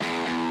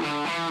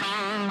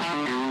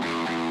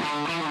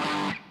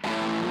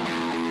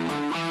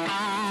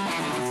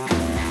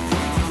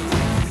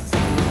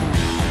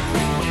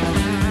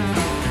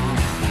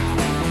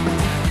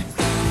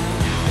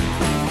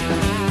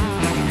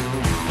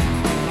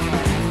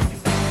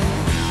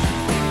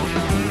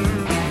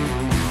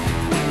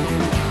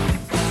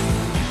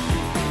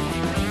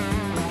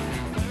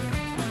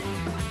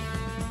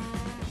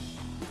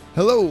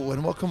Hello,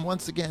 and welcome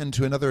once again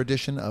to another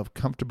edition of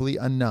Comfortably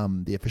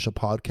Unnumb, the official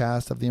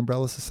podcast of the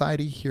Umbrella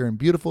Society here in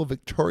beautiful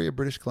Victoria,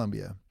 British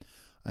Columbia.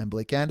 I'm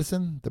Blake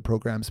Anderson, the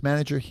program's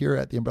manager here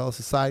at the Umbrella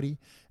Society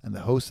and the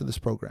host of this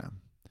program.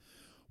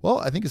 Well,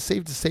 I think it's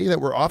safe to say that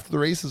we're off to the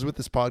races with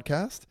this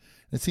podcast.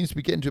 It seems to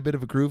be getting to a bit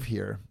of a groove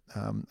here.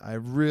 I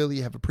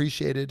really have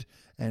appreciated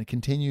and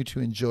continue to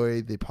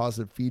enjoy the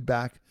positive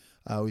feedback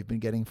we've been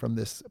getting from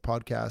this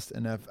podcast,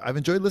 and I've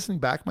enjoyed listening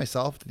back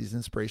myself to these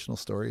inspirational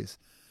stories.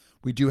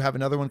 We do have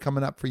another one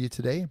coming up for you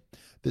today.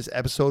 This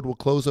episode will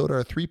close out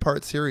our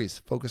three-part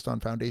series focused on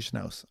Foundation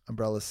House,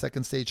 Umbrella's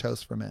second stage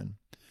house for men.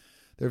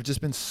 There have just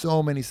been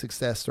so many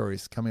success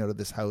stories coming out of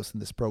this house and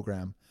this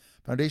program.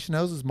 Foundation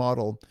House's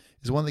model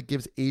is one that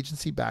gives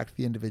agency back to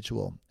the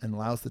individual and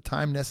allows the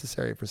time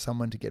necessary for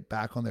someone to get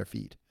back on their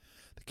feet.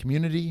 The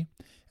community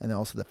and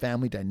also the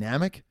family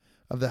dynamic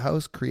of the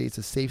house creates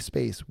a safe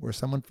space where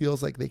someone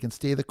feels like they can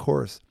stay the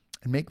course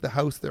and make the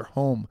house their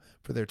home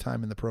for their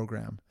time in the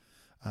program.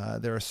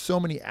 There are so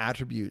many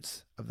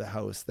attributes of the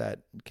house that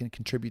can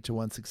contribute to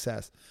one's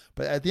success.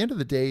 But at the end of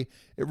the day,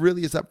 it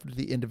really is up to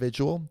the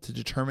individual to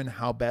determine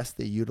how best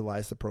they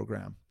utilize the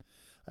program.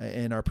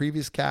 In our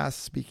previous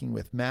cast, speaking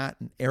with Matt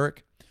and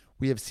Eric,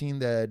 we have seen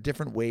the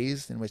different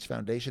ways in which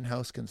Foundation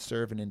House can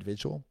serve an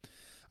individual.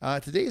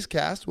 Today's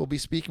cast, we'll be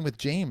speaking with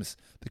James,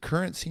 the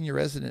current senior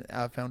resident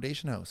at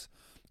Foundation House.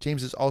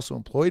 James is also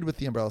employed with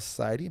the Umbrella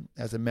Society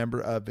as a member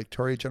of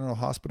Victoria General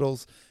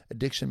Hospital's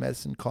Addiction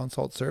Medicine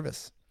Consult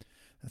Service.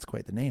 That's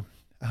quite the name.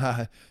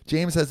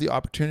 James has the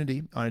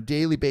opportunity on a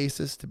daily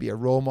basis to be a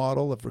role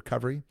model of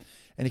recovery,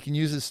 and he can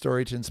use his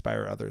story to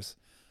inspire others.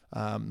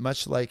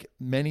 Much like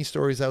many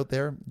stories out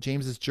there,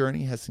 James's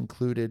journey has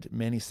included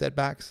many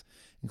setbacks,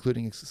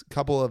 including a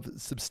couple of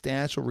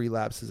substantial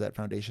relapses at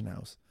Foundation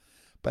House.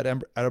 But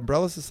at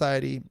Umbrella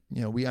Society,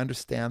 we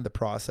understand the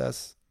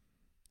process,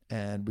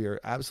 and we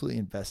are absolutely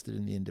invested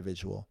in the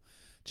individual.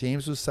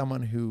 James was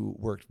someone who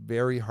worked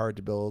very hard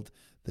to build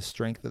the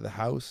strength of the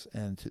house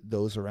and to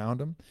those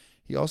around him.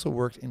 He also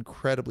worked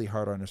incredibly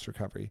hard on his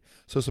recovery.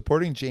 So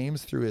supporting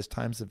James through his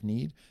times of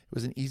need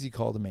was an easy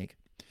call to make.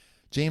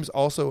 James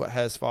also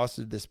has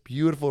fostered this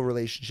beautiful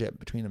relationship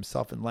between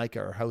himself and Leica,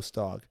 our house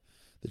dog.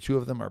 The two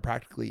of them are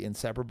practically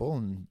inseparable,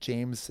 and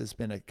James has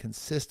been a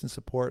consistent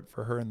support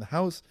for her in the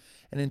house.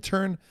 And in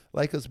turn,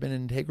 Leica's been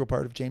an integral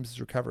part of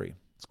James's recovery.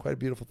 It's quite a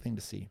beautiful thing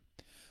to see.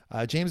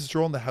 James's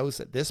role in the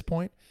house at this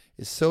point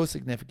is so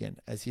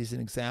significant, as he is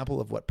an example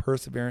of what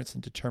perseverance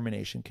and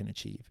determination can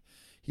achieve.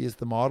 He is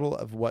the model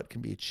of what can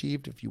be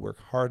achieved if you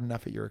work hard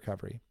enough at your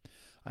recovery.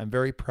 I'm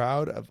very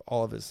proud of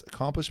all of his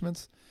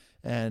accomplishments,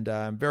 and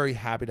I'm very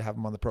happy to have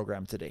him on the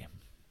program today.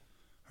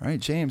 All right,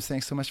 James,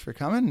 thanks so much for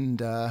coming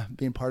and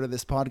being part of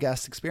this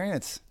podcast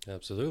experience.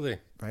 Absolutely.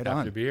 Right happy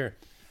on. to be here.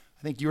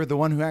 I think you were the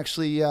one who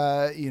actually,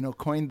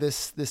 coined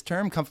this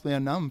term, comfortably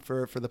unnumb,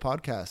 for the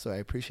podcast. So I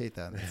appreciate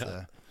that.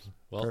 Yeah.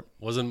 Well,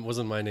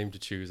 wasn't my name to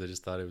choose. I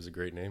just thought it was a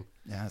great name.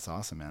 Yeah, that's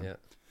awesome, man. Yeah.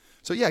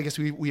 So yeah, I guess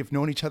we have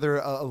known each other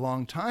a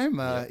long time.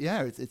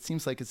 It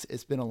seems like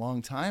it's been a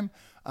long time.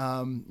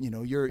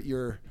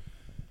 You're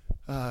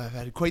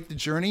had quite the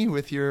journey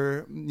with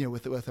your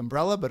with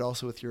Umbrella, but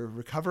also with your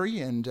recovery,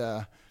 and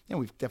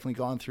we've definitely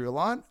gone through a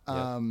lot.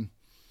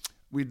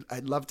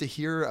 I'd love to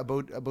hear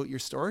about your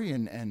story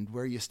and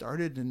where you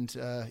started, and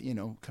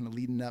kind of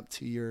leading up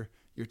to your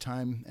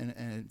time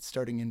and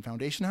starting in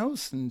Foundation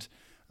House, and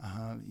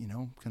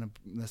kind of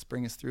let's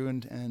bring us through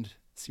and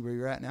see where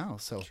you're at now.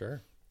 So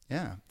sure.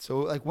 Yeah. So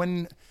like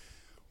when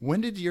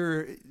did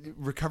your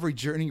recovery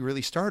journey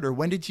really start, or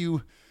when did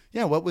you?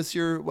 Yeah. What was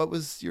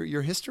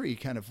your history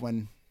kind of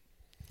when?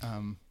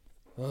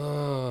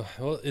 Well,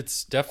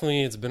 it's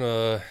been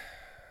a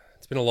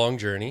long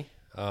journey.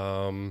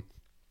 I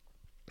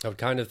would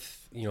kind of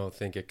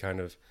think it kind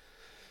of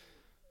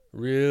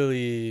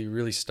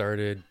really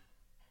started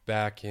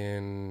back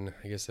in,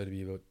 I guess that'd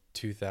be about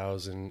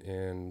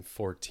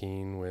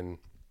 2014 when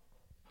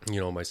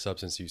my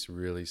substance use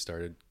really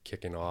started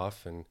kicking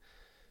off, and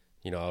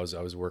I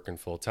was working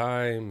full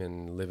time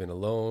and living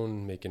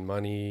alone, making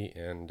money,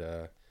 and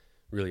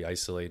really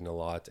isolating a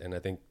lot. And I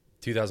think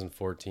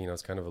 2014 I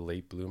was kind of a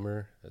late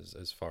bloomer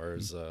as far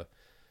as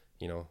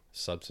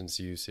substance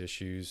use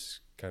issues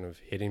kind of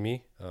hitting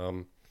me,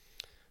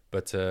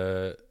 but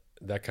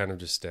that kind of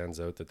just stands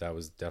out that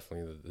was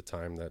definitely the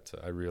time that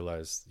I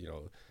realized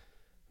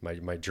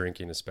my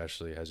drinking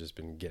especially has just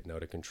been getting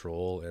out of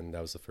control, and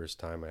that was the first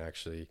time I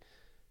actually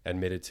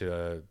admitted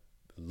to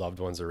loved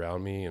ones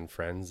around me and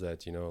friends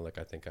that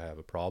I think I have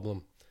a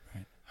problem.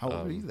 Right. How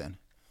old were you then?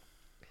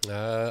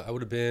 I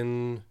would have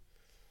been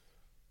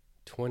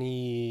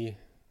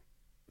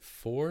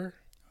 24.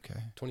 Okay.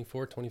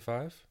 24,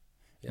 25.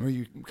 Yeah. Were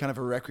you kind of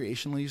a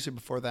recreational user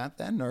before that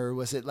then? Or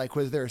was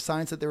there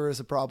signs that there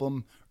was a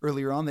problem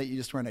earlier on that you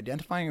just weren't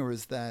identifying, or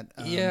was that?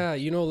 Yeah,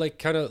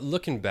 kind of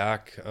looking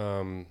back,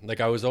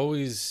 I was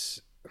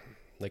always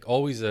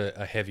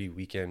a heavy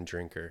weekend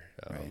drinker.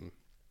 Right.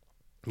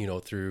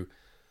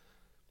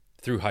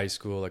 Through high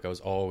school, I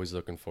was always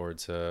looking forward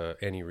to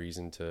any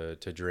reason to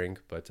drink,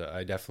 but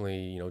I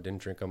definitely, didn't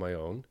drink on my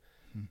own.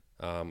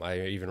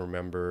 I even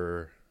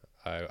remember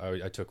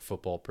I took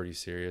football pretty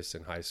serious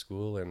in high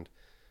school, and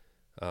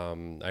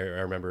I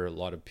remember a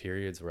lot of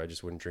periods where I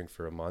just wouldn't drink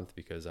for a month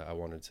because I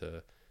wanted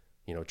to,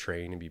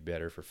 train and be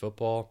better for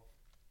football.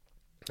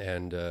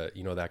 And,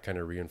 that kind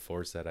of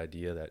reinforced that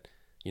idea that,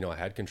 I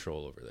had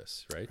control over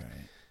this, right?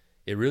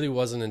 It really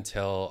wasn't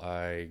until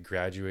I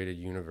graduated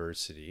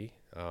university,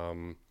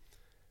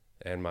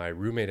 and my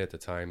roommate at the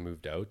time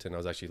moved out, and I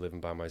was actually living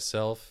by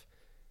myself.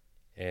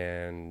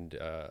 And,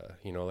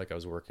 I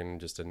was working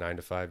just a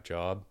 9-to-5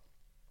 job,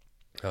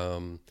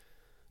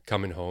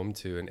 coming home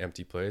to an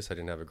empty place. I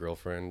didn't have a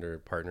girlfriend or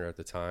partner at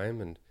the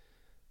time, and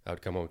I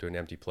would come home to an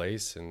empty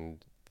place.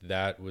 And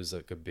that was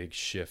like a big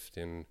shift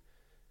in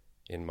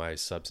my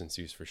substance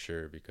use for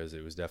sure, because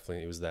it was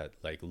that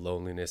like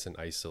loneliness and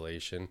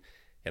isolation.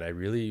 And I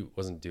really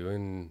wasn't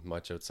doing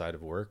much outside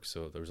of work.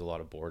 So there was a lot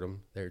of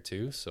boredom there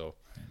too. So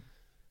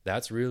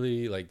that's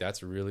really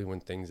when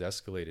things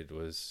escalated,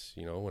 was,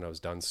 when I was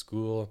done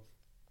school,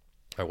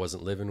 I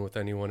wasn't living with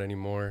anyone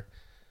anymore.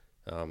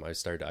 I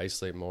started to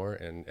isolate more,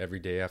 and every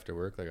day after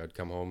work, like I'd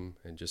come home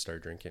and just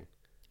start drinking,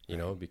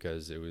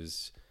 because it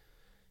was,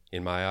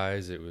 in my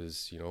eyes, it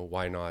was,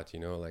 why not?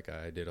 Like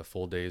I did a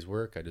full day's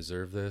work. I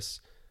deserve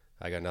this.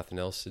 I got nothing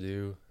else to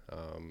do.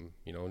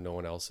 No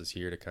one else is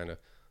here to kind of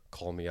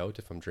call me out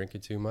if I'm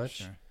drinking too much.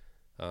 Sure.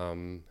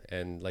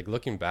 And like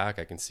looking back,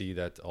 I can see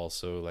that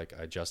also, like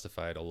I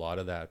justified a lot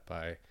of that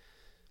by,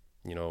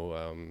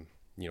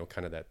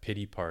 kind of that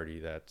pity party,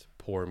 that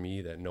poor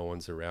me, that no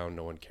one's around,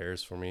 no one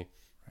cares for me.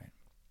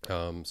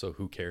 Right. So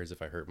who cares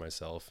if I hurt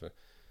myself,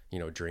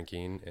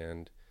 drinking,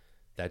 and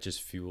that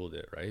just fueled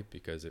it. Right.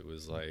 Because it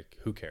was like,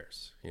 who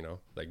cares,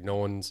 like no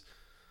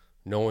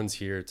one's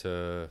here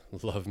to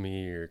love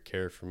me or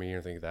care for me or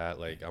anything like that.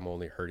 Like I'm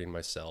only hurting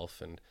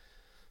myself.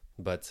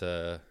 But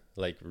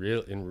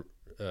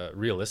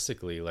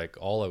realistically, like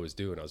all I was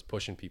doing, I was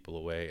pushing people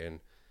away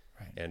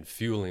and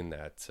fueling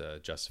that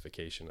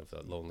justification of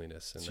the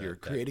loneliness. And so you're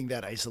creating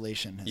that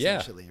isolation, yeah,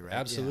 essentially, right?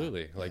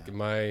 absolutely. Yeah. Like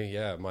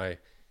my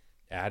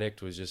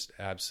addict was just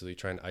absolutely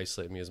trying to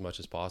isolate me as much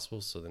as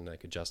possible, so then I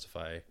could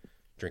justify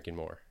drinking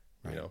more.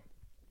 Right.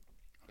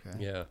 Okay.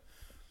 Yeah.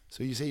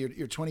 So you say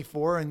you're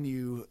 24 and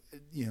you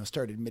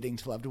start admitting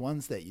to loved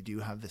ones that you do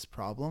have this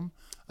problem.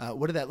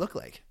 What did that look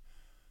like?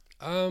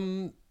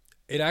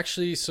 It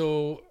actually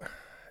started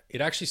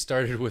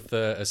with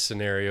a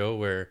scenario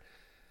where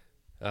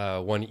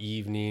one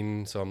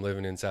evening, so I'm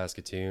living in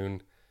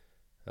Saskatoon.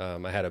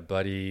 I had a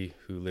buddy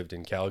who lived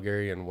in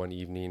Calgary, and one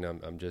evening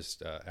I'm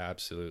just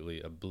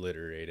absolutely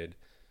obliterated.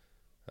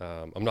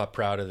 I'm not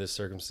proud of this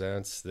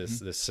circumstance.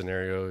 This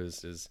scenario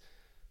is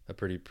a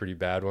pretty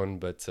bad one,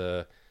 but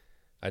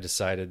I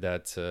decided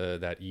that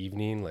that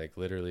evening, like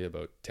literally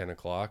about 10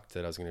 o'clock,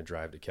 that I was going to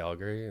drive to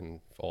Calgary and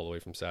all the way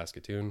from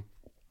Saskatoon.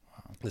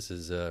 Wow. This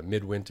is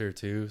midwinter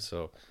too,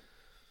 so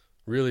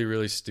really,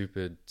 really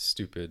stupid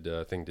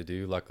thing to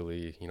do.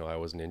 Luckily, I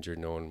wasn't injured.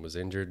 No one was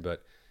injured,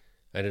 but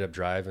I ended up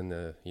driving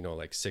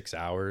like 6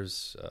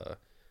 hours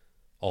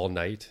all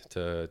night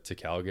to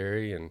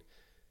Calgary and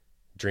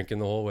drinking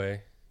the whole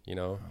way.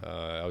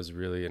 I was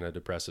really in a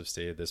depressive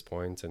state at this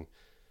point and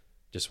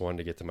just wanted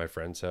to get to my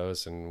friend's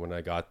house. And when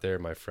I got there,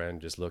 my friend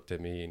just looked at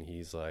me and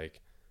he's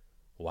like,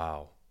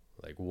 wow,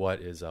 like,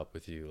 what is up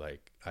with you?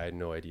 Like, I had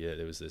no idea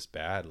it was this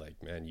bad.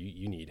 Like, man,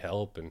 you need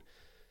help. And,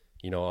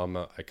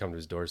 I come to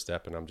his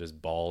doorstep and I'm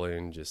just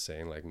bawling, just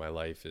saying like my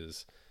life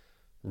is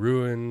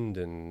ruined.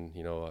 And,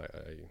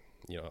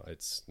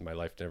 it's, my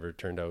life never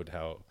turned out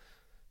how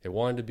it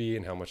wanted to be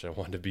and how much I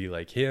wanted to be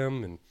like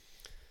him and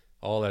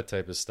all that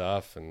type of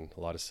stuff, and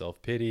a lot of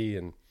self-pity.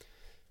 And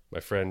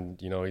my friend,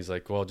 he's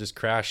like, well, just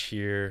crash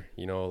here,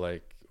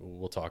 like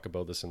we'll talk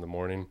about this in the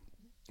morning.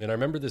 And I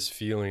remember this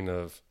feeling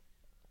of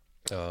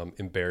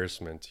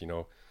embarrassment,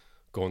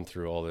 going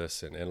through all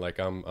this, and like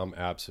I'm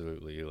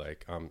absolutely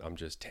like I'm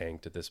just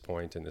tanked at this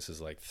point, and this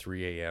is like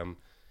 3 a.m.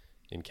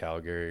 in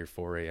Calgary or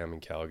 4 a.m. in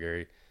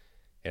Calgary,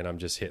 and I'm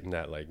just hitting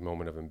that like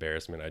moment of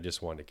embarrassment. I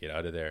just wanted to get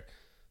out of there,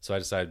 so I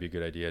decided it'd be a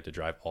good idea to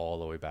drive all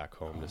the way back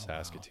home to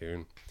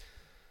Saskatoon.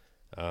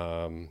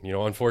 Wow.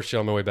 Unfortunately,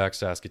 on my way back to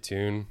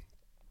Saskatoon,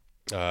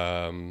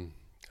 I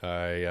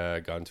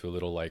got into a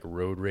little like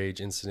road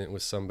rage incident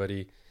with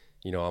somebody.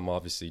 I'm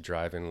obviously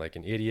driving like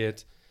an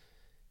idiot.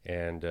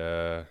 And,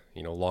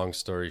 long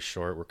story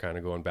short, we're kind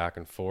of going back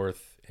and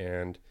forth,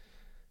 and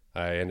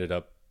I ended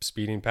up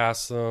speeding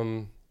past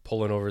them,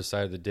 pulling over the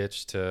side of the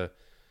ditch to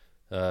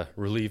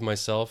relieve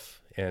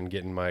myself, and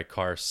getting my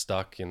car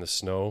stuck in the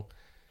snow.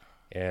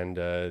 And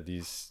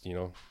this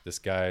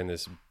guy in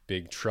this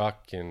big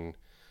truck and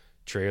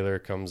trailer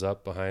comes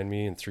up behind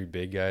me, and 3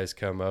 big guys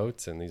come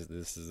out, and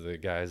this is the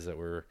guys that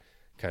were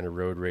kind of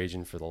road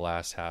raging for the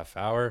last half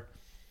hour.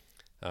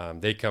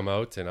 They come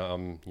out, and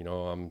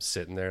I'm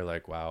sitting there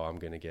like, wow, I'm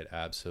going to get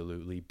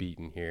absolutely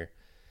beaten here.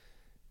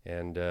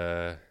 And,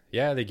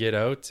 they get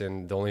out,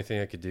 and the only thing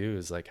I could do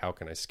is like, how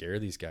can I scare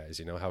these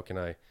guys? How can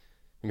I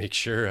make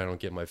sure I don't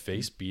get my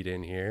face beat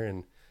in here?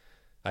 And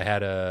I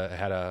had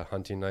a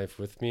hunting knife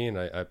with me, and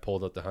I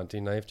pulled out the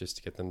hunting knife just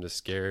to get them to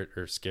scare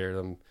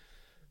them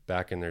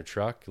back in their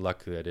truck.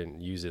 Luckily, I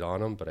didn't use it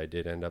on them, but I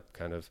did end up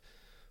kind of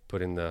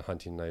putting the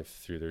hunting knife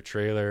through their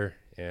trailer.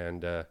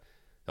 And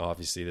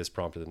obviously, this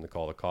prompted them to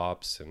call the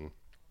cops. And,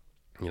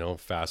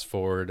 fast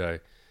forward, I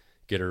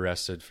get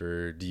arrested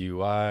for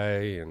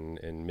DUI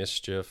and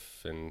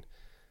mischief. And,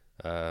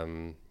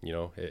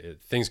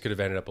 things could have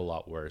ended up a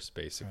lot worse,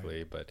 basically.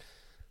 Right. But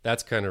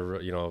that's kind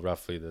of,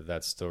 roughly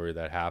that story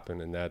that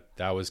happened. And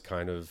that was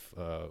kind of,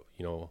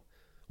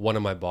 one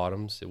of my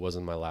bottoms. It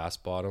wasn't my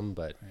last bottom,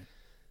 but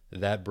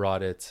that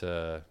brought it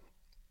to,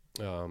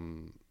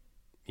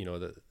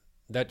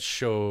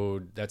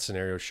 that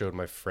scenario showed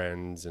my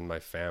friends and my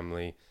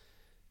family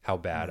how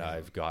bad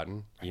I've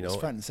gotten, It's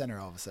front and center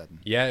all of a sudden.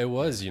 Yeah, it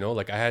was,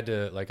 I had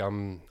to,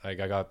 I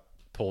got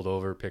pulled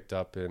over, picked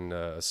up in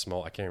a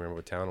small, I can't remember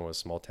what town it was,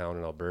 small town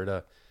in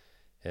Alberta.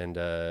 And,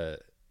 I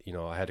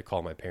had to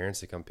call my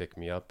parents to come pick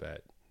me up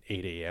at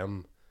 8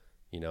 a.m.,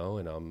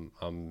 and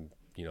I'm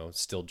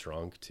still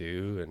drunk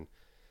too. And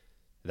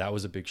that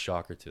was a big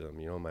shocker to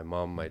them. My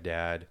mom, my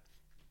dad,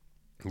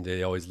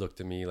 they always looked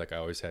at me like I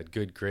always had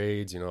good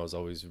grades. I was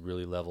always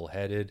really level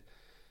headed.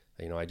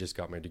 I just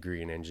got my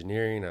degree in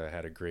engineering. I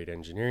had a great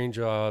engineering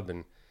job.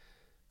 And,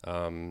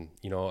 I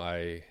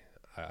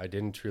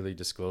didn't really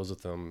disclose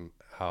with them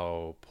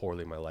how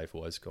poorly my life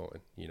was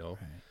going, Right.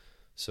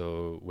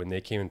 So when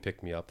they came and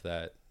picked me up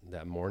that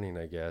morning,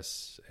 I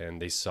guess, and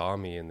they saw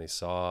me and they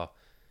saw,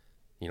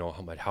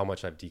 how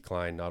much I've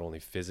declined, not only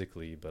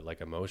physically, but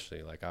like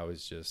emotionally. Like I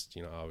was just,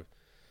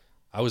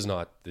 I was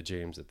not the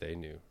James that they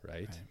knew.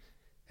 Right.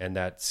 And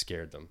that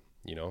scared them,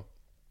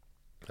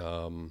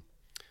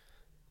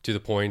 to the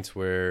point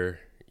where,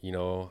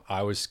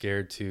 I was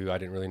scared too. I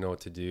didn't really know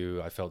what to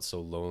do. I felt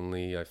so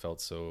lonely. I felt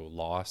so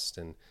lost.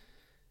 And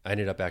I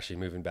ended up actually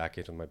moving back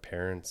into my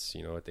parents,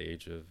 at the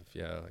age of,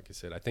 like I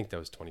said, I think that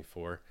was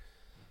 24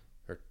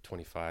 or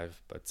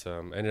 25, but I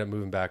ended up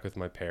moving back with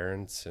my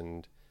parents.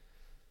 And,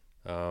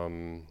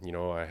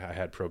 I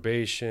had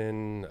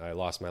probation. I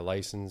lost my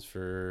license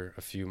for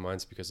a few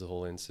months because of the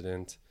whole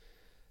incident.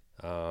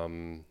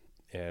 And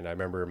I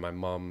remember my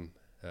mom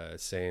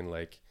saying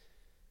like,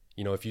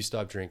 if you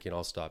stop drinking,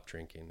 I'll stop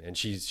drinking. And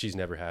she's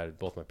never had,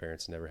 both my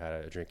parents never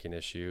had a drinking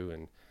issue.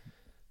 And,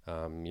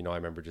 I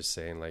remember just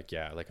saying like,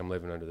 yeah, like I'm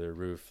living under their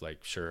roof.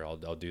 Like, sure,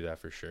 I'll do that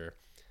for sure.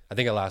 I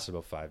think it lasted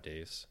about 5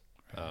 days.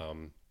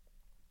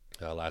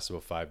 Lasted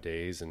about 5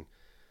 days. And,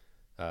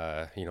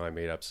 I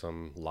made up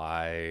some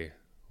lie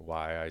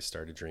why I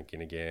started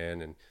drinking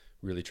again and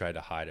really tried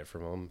to hide it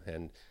from them.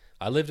 And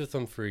I lived with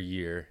them for a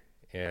year.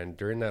 And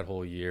during that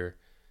whole year,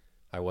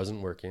 I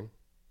wasn't working.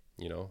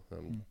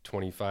 I'm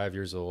 25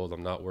 years old.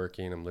 I'm not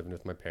working. I'm living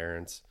with my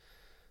parents.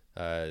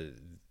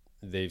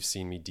 They've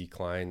seen me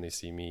decline. They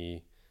see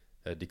me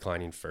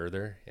declining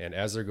further. And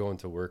as they're going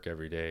to work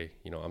every day,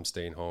 I'm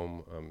staying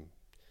home. I'm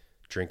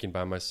drinking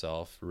by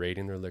myself,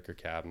 raiding their liquor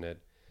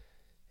cabinet,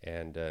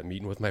 and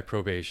meeting with my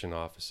probation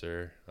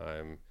officer.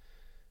 I'm,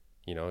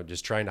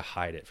 just trying to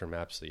hide it from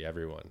absolutely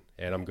everyone.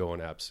 And I'm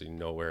going absolutely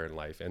nowhere in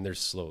life. And they're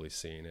slowly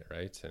seeing it,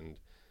 right? And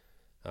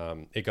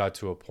it got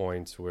to a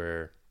point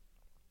where,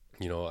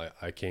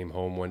 I came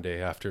home one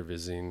day after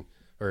visiting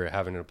or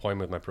having an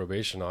appointment with my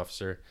probation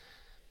officer,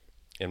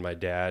 and my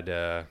dad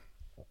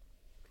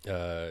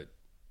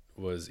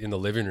was in the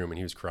living room and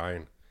he was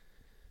crying.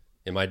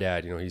 And my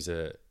dad, he's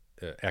a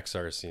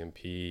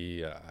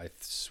ex-RCMP. I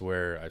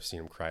swear I've seen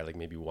him cry like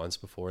maybe once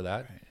before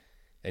that. Right.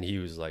 And he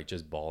was like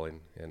just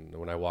bawling. And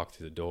when I walked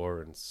through the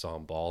door and saw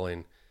him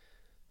bawling,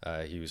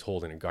 he was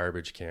holding a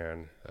garbage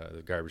can,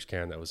 the garbage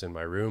can that was in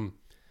my room.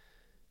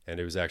 And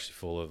it was actually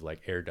full of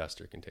like air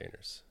duster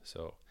containers.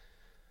 So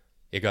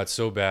it got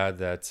so bad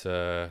that,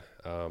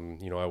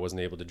 I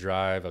wasn't able to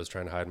drive. I was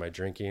trying to hide my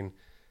drinking.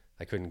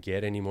 I couldn't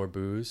get any more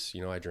booze.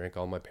 I drank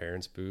all my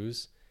parents'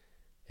 booze.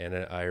 And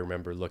I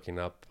remember looking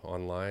up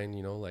online,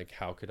 like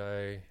how could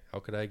I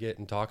get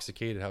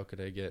intoxicated? How could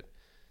I get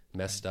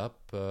messed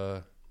up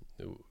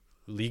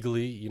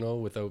legally,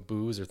 without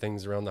booze or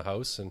things around the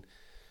house? And,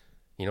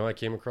 I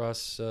came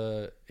across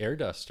air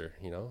duster,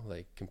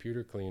 like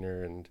computer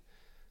cleaner, and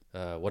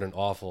what an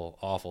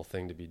awful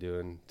thing to be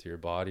doing to your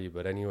body.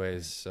 But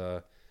anyways,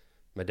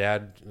 my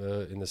dad,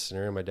 in this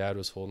scenario, my dad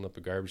was holding up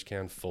a garbage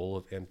can full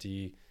of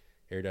empty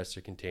air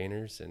duster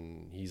containers.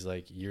 And he's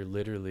like, you're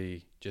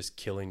literally just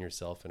killing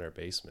yourself in our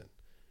basement.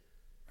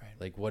 Right.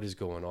 Like, what is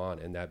going on?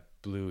 And that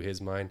blew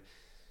his mind.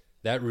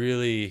 That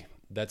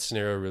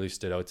scenario really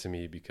stood out to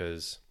me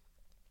because,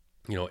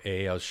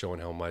 I was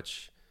showing how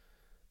much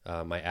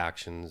my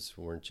actions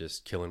weren't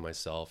just killing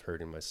myself,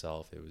 hurting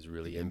myself. It was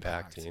really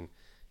impacting.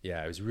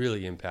 Yeah, it was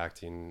really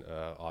impacting,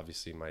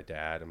 obviously, my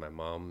dad and my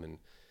mom and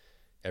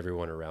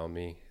everyone around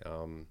me.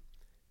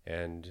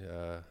 And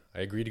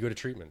I agreed to go to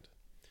treatment.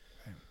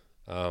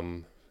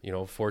 Right.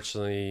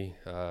 Fortunately,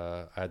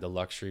 I had the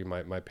luxury.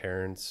 My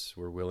parents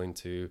were willing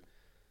to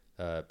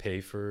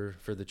pay for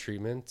the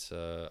treatment.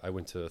 I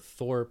went to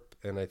Thorpe,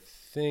 and I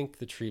think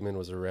the treatment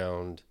was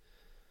around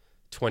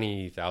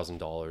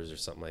 $20,000 or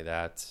something like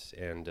that.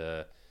 And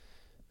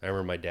I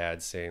remember my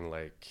dad saying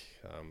like,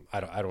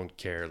 I don't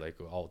care. Like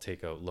I'll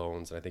take out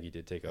loans. And I think he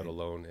did take out a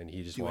loan, and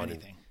he just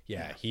wanted,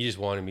 he just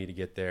wanted me to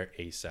get there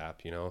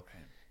ASAP, you know?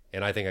 Right.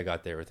 And I think I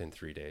got there within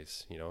 3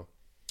 days, you know?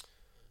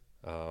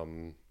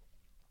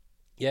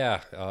 You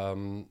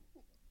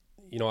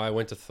know, I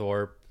went to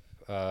Thorpe,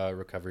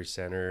 Recovery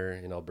Center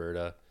in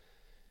Alberta,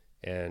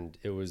 and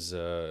it was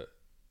a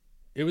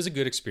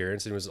good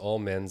experience. It was all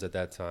men's at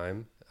that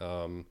time.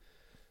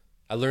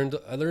 I learned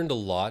a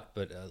lot,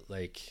 but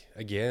like,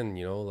 again,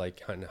 you know,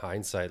 like in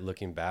hindsight,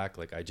 looking back,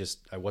 like I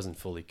wasn't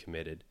fully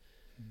committed.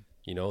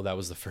 You know, that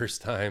was the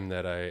first time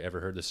that I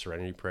ever heard the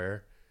Serenity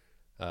Prayer.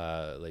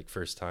 Like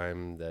first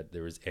time that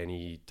there was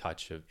any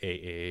touch of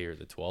AA or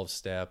the 12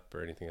 step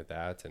or anything like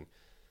that. And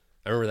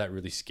I remember that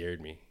really scared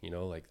me, you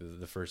know, like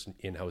the first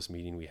in-house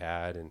meeting we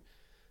had, and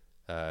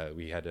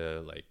we had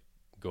to like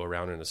go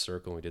around in a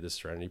circle and we did the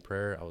Serenity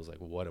Prayer. I was like,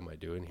 what am I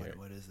doing here?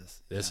 What is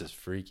this? This is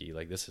freaky.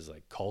 Like, this is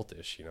like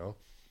cultish, you know,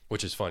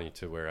 which is funny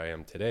to where I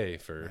am today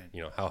for,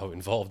 you know, how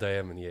involved I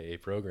am in the AA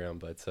program.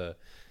 But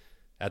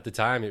at the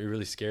time, it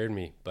really scared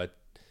me. But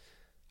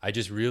I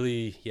just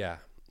really,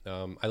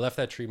 I left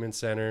that treatment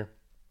center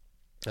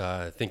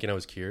thinking I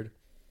was cured.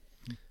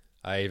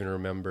 I even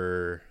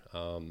remember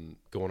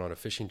going on a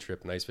fishing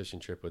trip, nice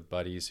fishing trip with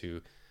buddies who,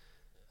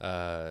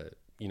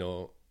 you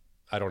know,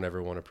 I don't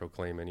ever want to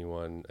proclaim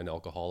anyone an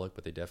alcoholic,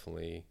 but they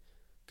definitely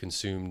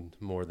consumed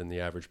more than the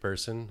average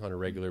person on a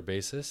regular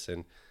basis.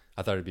 And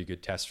I thought it'd be a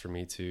good test for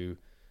me to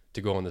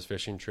go on this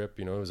fishing trip.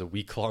 You know, it was a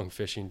week-long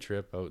fishing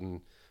trip out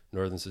in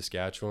northern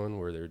Saskatchewan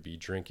where there would be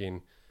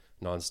drinking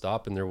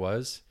nonstop, and there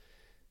was.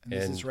 And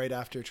this is right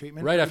after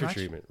treatment? Right after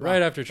treatment. Wow.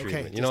 Right after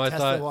treatment. Okay, you know, I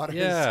thought,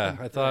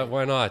 I thought, right.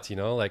 Why not? You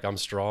know, like I'm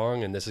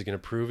strong and this is going to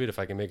prove it. If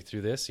I can make it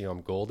through this, you know,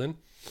 I'm golden.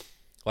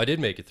 Well, I did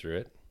make it through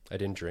it. I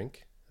didn't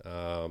drink.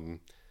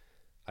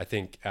 I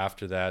think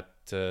after that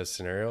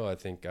scenario, I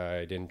think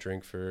I didn't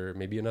drink for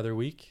maybe another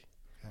week,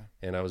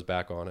 and I was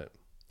back on it,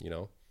 you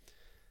know,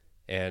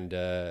 and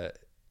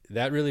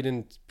that really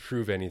didn't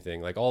prove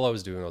anything. Like all I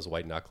was doing, I was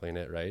white knuckling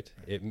it, right?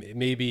 It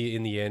maybe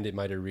in the end, it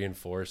might have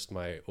reinforced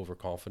my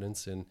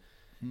overconfidence in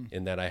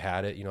that I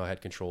had it, you know, I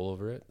had control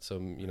over it. So,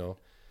 you know,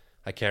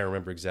 I can't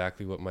remember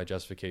exactly what my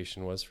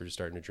justification was for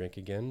starting to drink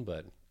again,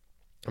 but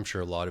I'm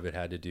sure a lot of it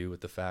had to do with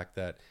the fact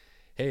that,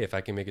 hey, if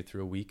I can make it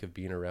through a week of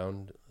being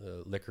around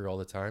liquor all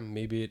the time,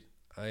 maybe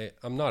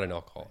I'm not an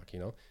alcoholic, you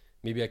know,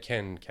 maybe I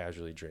can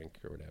casually drink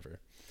or whatever.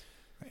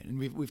 Right. And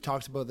we've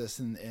talked about this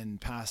in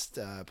past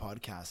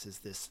podcasts,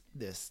 is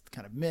this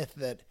kind of myth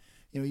that,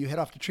 you know, you head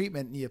off to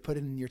treatment and you put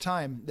in your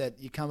time,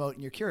 that you come out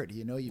and you're cured,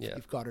 you know,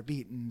 you've got her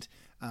beat. And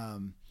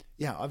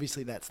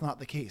obviously that's not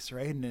the case,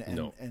 right?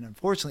 And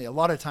unfortunately, a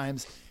lot of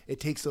times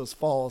it takes those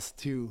falls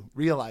to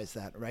realize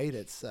that, right?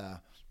 It's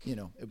you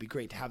know, it'd be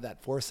great to have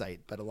that foresight,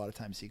 but a lot of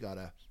times you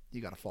gotta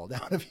fall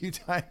down a few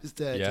times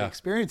to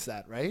experience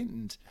that, right?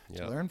 And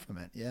to learn from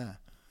it. Yeah.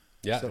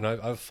 Yeah. So, and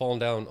I've fallen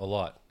down a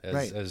lot,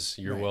 as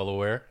you're well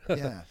aware.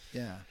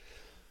 Yeah.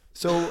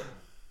 So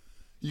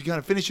you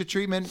gotta finish your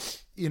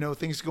treatment, you know,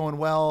 things going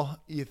well.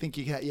 You think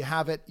you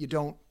have it,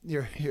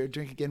 you're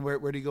drinking again.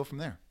 Where do you go from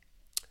there?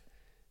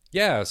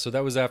 Yeah. So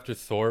that was after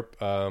Thorpe.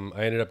 I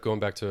ended up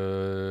going back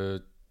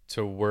to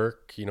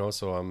work, you know,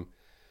 so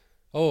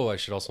I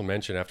should also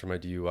mention after my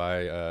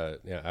DUI,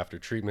 after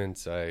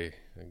treatment, I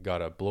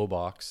got a blow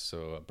box,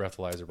 so a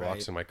breathalyzer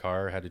box in my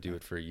car. I had to do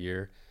it for a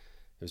year.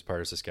 It was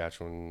part of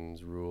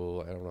Saskatchewan's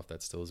rule. I don't know if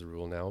that still is a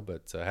rule now,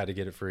 but I had to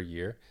get it for a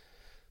year.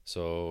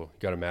 So you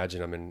got to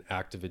imagine I'm in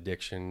active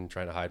addiction,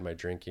 trying to hide my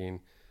drinking,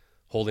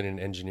 holding an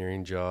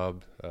engineering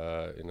job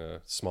in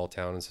a small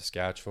town in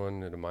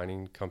Saskatchewan at a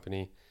mining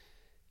company,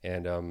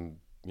 and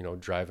you know,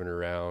 driving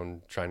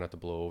around, trying not to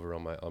blow over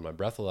on my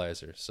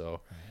breathalyzer.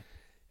 So.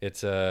 It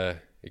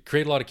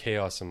created a lot of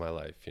chaos in my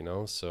life, you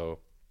know? So,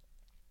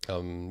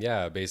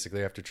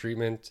 basically after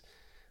treatment,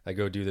 I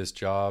go do this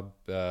job.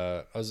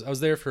 I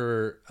was there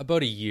for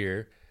about a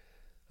year,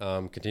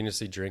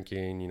 continuously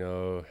drinking, you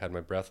know, had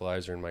my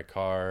breathalyzer in my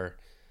car,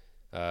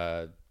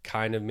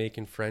 kind of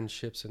making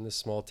friendships in this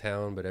small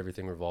town, but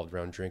everything revolved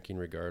around drinking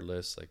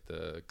regardless, like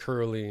the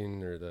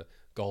curling or the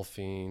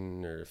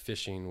golfing or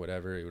fishing,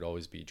 whatever, it would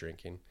always be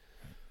drinking.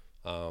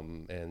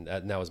 And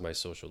that was my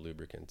social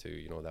lubricant too.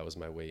 You know, that was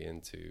my way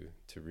into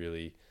to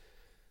really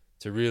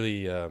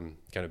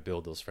kind of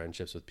build those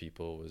friendships with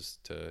people, was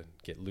to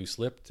get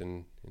loose-lipped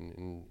and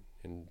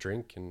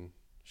drink and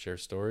share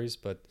stories.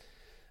 But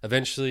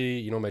eventually,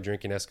 you know, my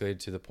drinking escalated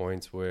to the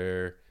point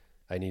where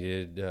I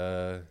needed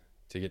to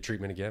get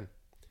treatment again.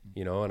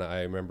 You know, and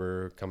I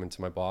remember coming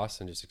to my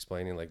boss and just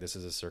explaining, like, this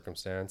is a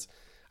circumstance.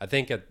 I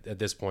think at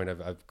this point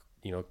I've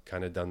you know,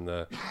 kind of done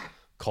the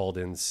called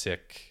in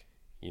sick,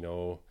 you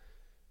know,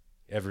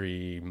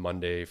 every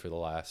Monday for the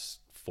last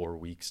 4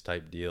 weeks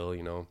type deal,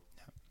 you know.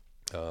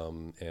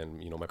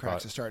 And, you know, my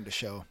cracks are starting to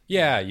show.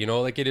 Yeah, you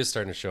know, like it is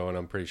starting to show, and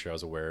I'm pretty sure I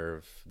was aware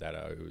of that.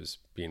 It was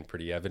being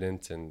pretty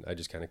evident, and I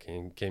just kind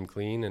of came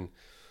clean. And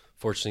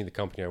fortunately, the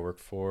company I work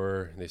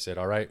for, they said,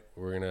 all right,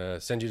 we're going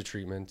to send you to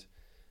treatment.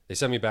 They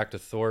sent me back to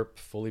Thorpe,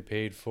 fully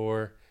paid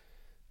for.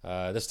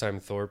 This time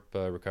Thorpe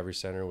Recovery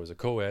Center was a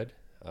co-ed.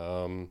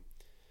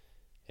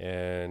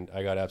 And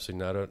I got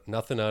absolutely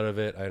nothing out of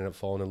it. I ended up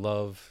falling in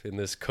love in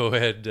this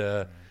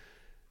co-ed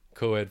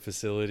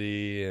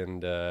facility.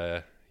 And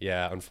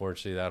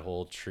unfortunately that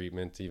whole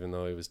treatment, even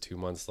though it was 2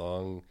 months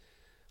long,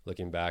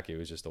 looking back, it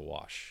was just a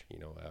wash.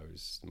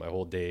 My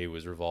whole day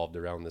was revolved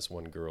around this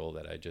one girl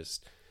that I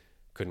just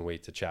couldn't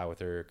wait to chat with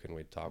her, couldn't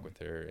wait to talk with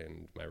her,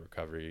 and my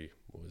recovery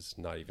was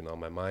not even on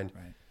my mind.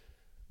 Right.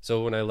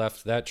 So when I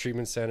left that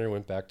treatment center,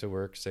 went back to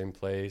work, same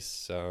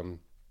place, I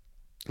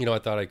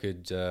thought I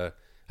could, I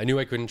knew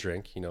I couldn't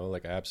drink,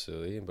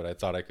 absolutely, but I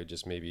thought I could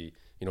just maybe,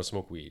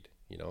 smoke weed,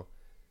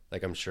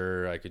 like I'm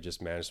sure I could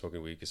just manage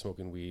smoking weed, because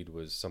smoking weed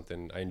was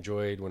something I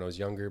enjoyed when I was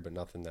younger, but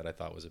nothing that I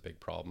thought was a big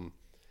problem.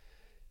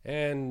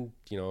 And,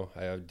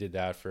 I did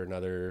that for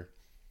another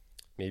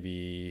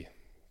maybe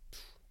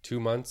 2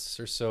 months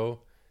or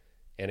so.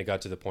 And it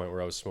got to the point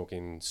where I was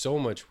smoking so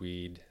much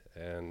weed.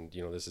 And,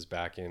 this is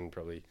back in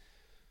probably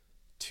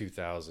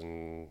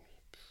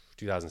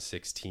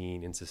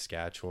 2016 in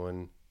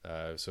Saskatchewan.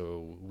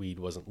 So weed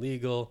wasn't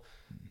legal.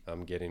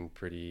 I'm getting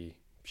pretty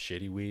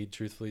shitty weed,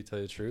 truthfully, to tell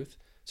you the truth.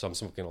 So I'm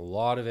smoking a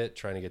lot of it,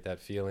 trying to get that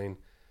feeling.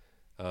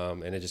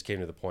 And it just came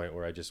to the point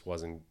where I just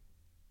wasn't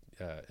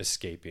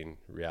escaping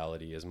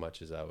reality as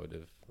much as I would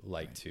have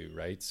liked to,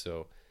 right?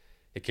 So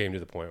it came to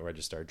the point where I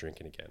just started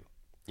drinking again.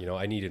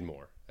 I needed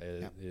more.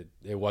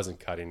 It wasn't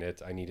cutting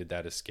it. I needed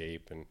that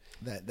escape, and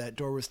that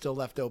door was still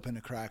left open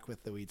a crack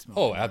with the weed smoke.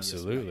 Oh,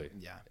 absolutely. Right?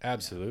 Yeah,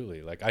 absolutely.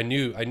 Yeah. Like I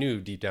knew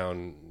deep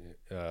down,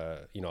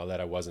 that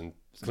I wasn't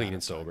clean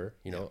and sober.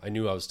 I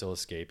knew I was still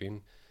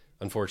escaping.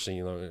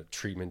 Unfortunately,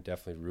 treatment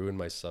definitely ruined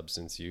my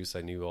substance use.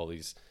 I knew all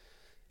these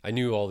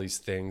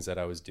things that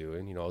I was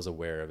doing. I was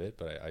aware of it,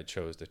 but I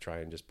chose to try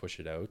and just push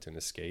it out and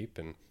escape.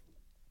 And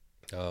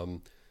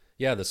the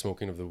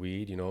smoking of the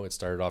weed, it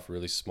started off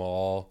really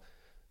small,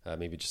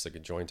 maybe just like a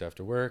joint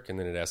after work, and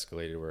then it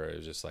escalated where I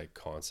was just like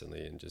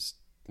constantly and just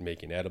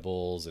making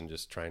edibles and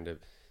just trying to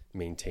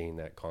maintain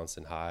that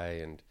constant high.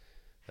 And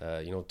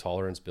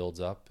tolerance builds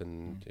up,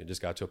 and it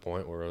just got to a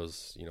point where I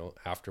was,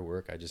 after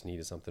work, I just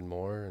needed something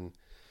more. And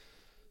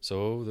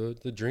so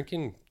the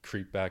drinking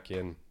creeped back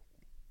in.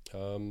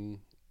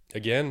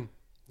 Again,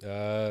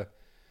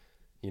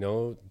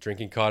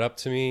 drinking caught up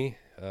to me,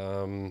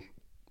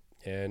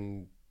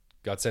 and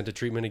got sent to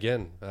treatment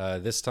again.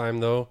 This time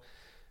though,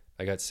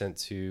 I got sent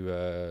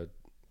to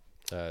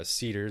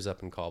Cedars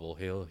up in Cobble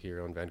Hill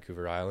here on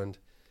Vancouver Island.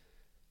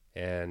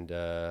 And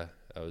I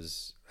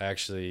was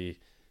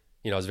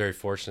very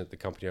fortunate. The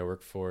company I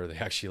worked for, they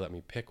actually let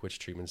me pick which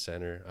treatment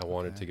center I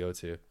wanted to go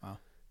to. Wow.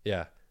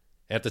 Yeah.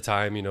 At the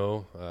time,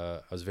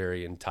 I was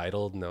very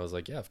entitled, and I was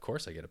like, yeah, of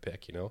course I get a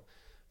pick,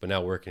 But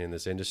now working in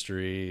this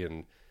industry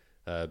and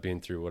being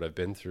through what I've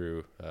been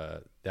through,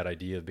 that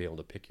idea of being able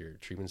to pick your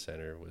treatment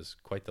center was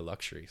quite the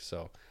luxury.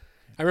 So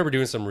I remember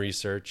doing some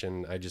research,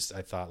 and I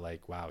thought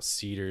like, wow,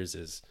 Cedars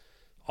is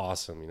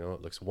awesome.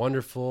 It looks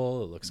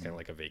wonderful. It looks kind of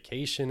like a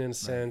vacation in a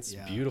sense.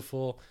 Yeah.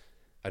 Beautiful.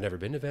 I've never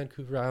been to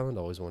Vancouver Island.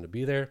 Always wanted to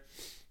be there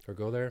or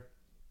go there.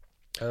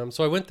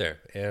 So I went there,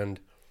 and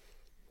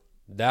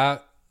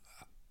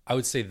I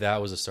would say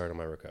that was the start of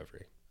my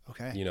recovery.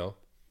 Okay. Yeah.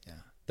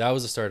 That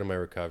was the start of my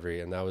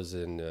recovery, and that was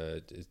in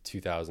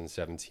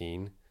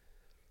 2017.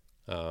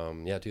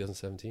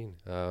 2017.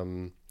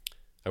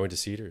 I went to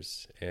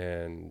Cedars,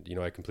 and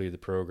I completed the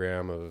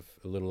program of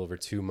a little over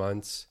 2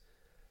 months.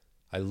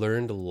 I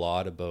learned a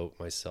lot about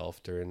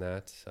myself during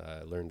that.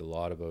 I learned a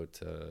lot about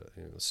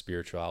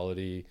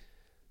spirituality.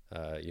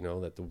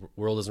 That the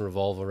world doesn't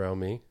revolve around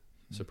me.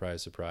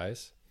 Surprise,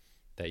 surprise.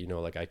 That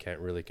like I can't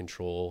really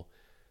control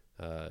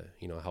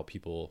how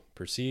people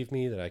perceive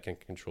me, that I can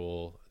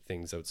control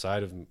things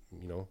outside of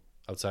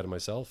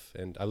myself.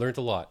 And I learned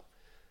a lot.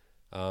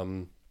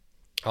 I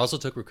also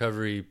took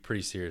recovery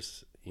pretty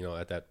serious,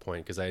 at that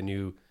point, because I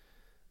don't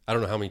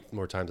know how many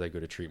more times I go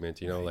to treatment,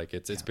 Right. like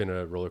it's been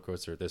a roller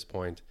coaster at this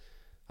point.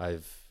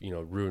 I've,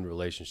 ruined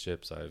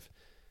relationships. I've,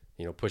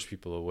 pushed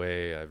people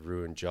away. I've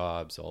ruined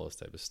jobs, all this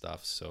type of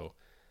stuff. So,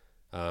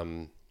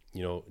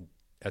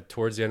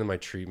 towards the end of my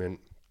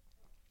treatment,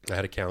 I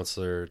had a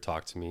counselor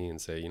talk to me and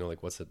say,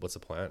 what's the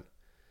plan?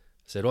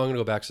 I said, well, I'm going to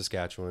go back to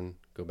Saskatchewan,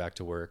 go back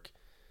to work,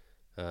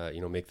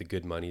 make the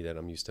good money that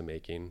I'm used to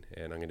making,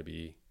 and I'm going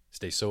to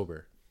stay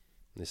sober.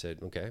 And they said,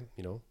 okay,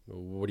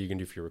 what are you going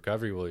to do for your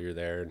recovery while you're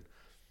there? And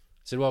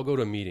I said, well, I'll go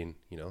to a meeting,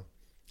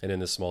 And in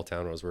this small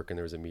town where I was working,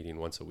 there was a meeting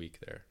once a week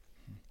there.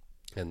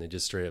 And they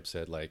just straight up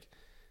said, like,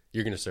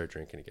 you're going to start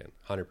drinking again,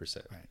 100%.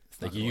 Right.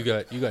 Like you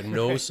got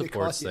no Right.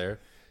 supports there.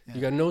 Yeah.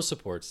 You got no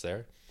supports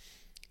there.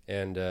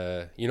 And,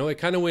 it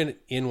kind of went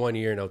in one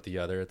ear and out the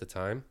other at the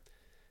time.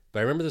 But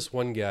I remember this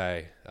one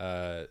guy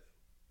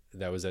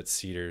that was at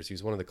Cedars. He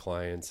was one of the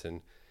clients,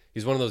 and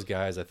he's one of those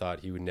guys I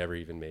thought he would never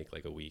even make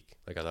like a week.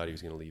 Like I thought he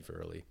was going to leave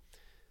early.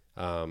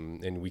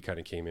 And we kind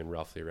of came in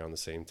roughly around the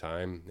same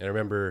time. And I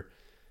remember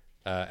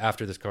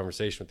after this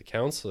conversation with the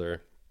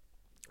counselor,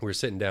 we were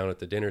sitting down at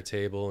the dinner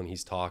table, and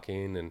he's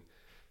talking, and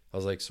I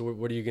was like, so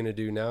what are you going to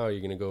do now? Are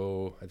you going to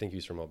go, I think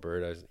he's from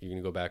Alberta. Are you going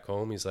to go back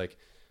home? He's like,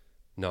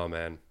 no,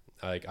 man,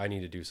 like I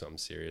need to do something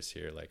serious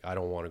here. Like, I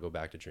don't want to go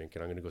back to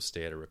drinking. I'm going to go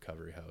stay at a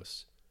recovery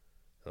house.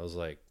 And I was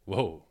like,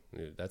 whoa,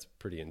 dude, that's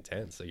pretty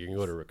intense. Like, you can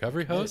go to a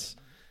recovery house?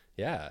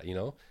 Yeah, you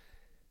know?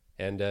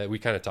 And we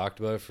kind of talked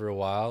about it for a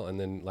while. And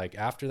then, like,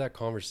 after that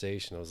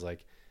conversation, I was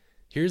like,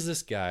 here's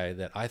this guy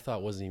that I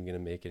thought wasn't even going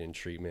to make it in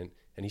treatment.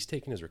 And he's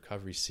taking his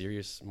recovery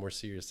more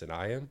serious than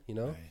I am, you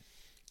know? Right.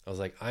 I was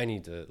like, I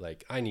need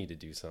to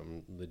do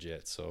something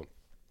legit. So,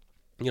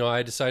 you know,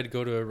 I decided to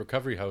go to a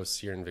recovery house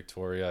here in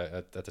Victoria.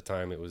 At the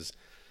time, it was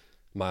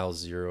Mile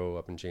Zero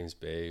up in James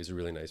Bay. It was a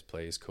really nice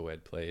place,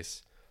 co-ed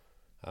place.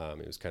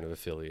 It was kind of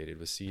affiliated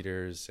with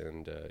Cedars,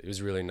 and it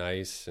was really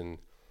nice. And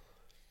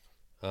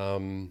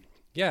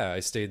yeah, I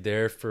stayed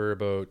there for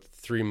about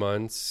 3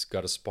 months,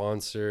 got a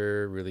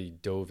sponsor, really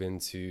dove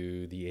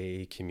into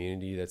the AA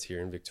community that's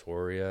here in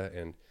Victoria,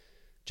 and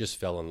just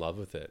fell in love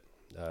with it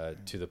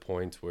to the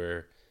point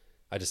where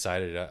I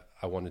decided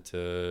I wanted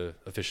to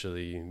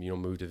officially, you know,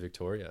 move to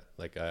Victoria.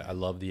 Like, I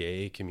love the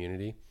AA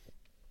community.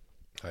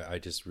 I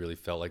just really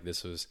felt like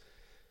this was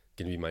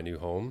going to be my new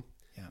home.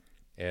 Yeah.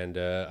 And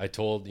I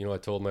told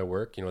my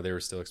work, you know, they were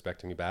still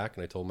expecting me back,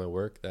 and I told my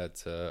work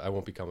that I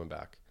won't be coming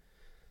back.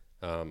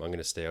 I'm going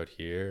to stay out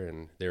here,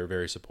 and they were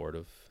very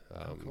supportive.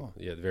 Cool.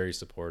 Yeah, very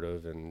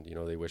supportive, and, you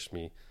know, they wished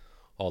me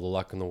all the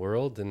luck in the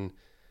world. And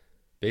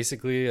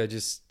basically, I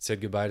just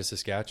said goodbye to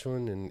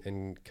Saskatchewan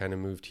and kind of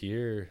moved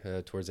here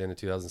towards the end of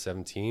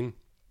 2017.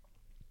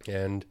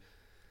 And,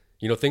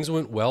 you know, things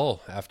went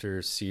well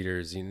after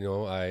Cedars. You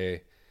know,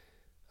 I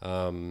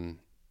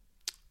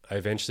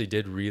eventually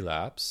did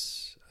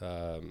relapse.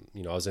 You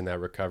know, I was in that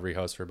recovery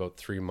house for about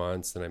 3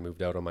 months, then I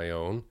moved out on my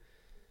own.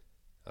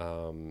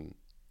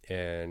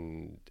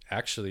 And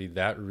actually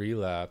that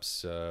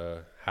relapse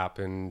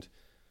happened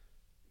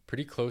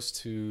pretty close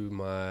to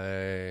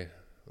my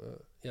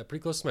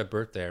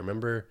birthday. I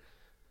remember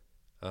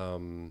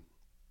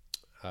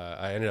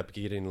I ended up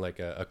getting like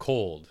a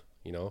cold,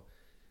 you know,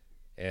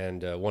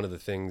 and one of the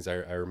things I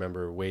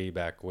remember way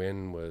back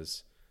when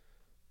was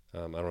I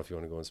don't know if you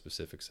want to go in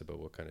specifics about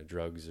what kind of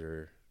drugs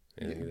or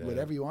anything like that.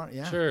 Whatever you want.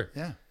 Yeah. Sure.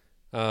 Yeah.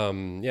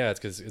 Yeah, it's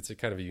because it's a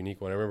kind of a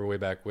unique one. I remember way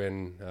back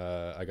when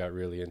I got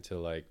really into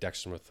like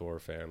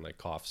dextromethorphan, like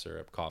cough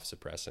syrup, cough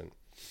suppressant.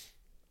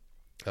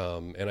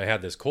 And I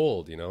had this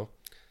cold, you know,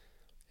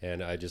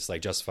 and I just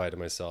like justified to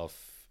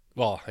myself,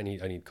 well, I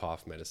need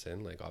cough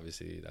medicine. Like,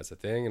 obviously that's a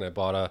thing. And I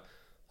bought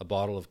a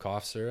bottle of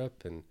cough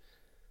syrup, and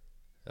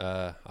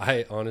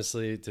I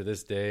honestly, to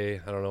this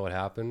day, I don't know what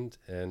happened.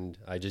 And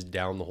I just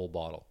downed the whole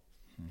bottle,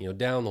 you know,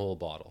 down the whole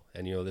bottle.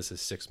 And, you know, this is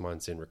 6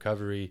 months in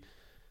recovery,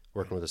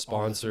 working with a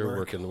sponsor,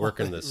 working the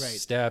right.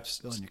 steps.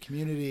 Building your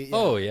community. Yeah.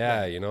 Oh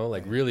yeah. You know,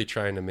 like really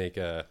trying to make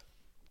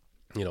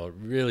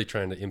really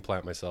trying to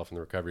implant myself in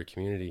the recovery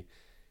community.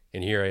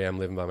 And here I am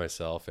living by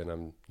myself, and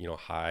I'm, you know,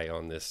 high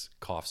on this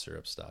cough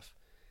syrup stuff.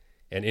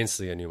 And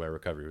instantly I knew my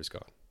recovery was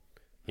gone.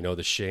 You know,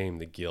 the shame,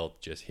 the guilt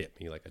just hit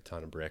me like a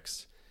ton of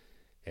bricks.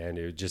 And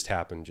it just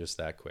happened just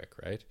that quick,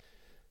 right?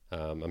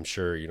 I'm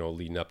sure, you know,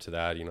 leading up to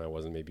that, you know, I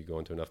wasn't maybe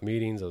going to enough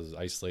meetings. I was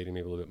isolating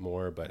maybe a little bit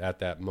more. But at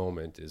that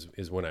moment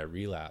is when I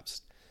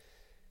relapsed.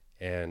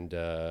 And,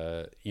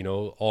 you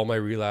know, all my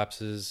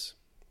relapses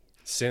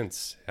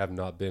since have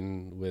not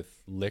been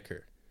with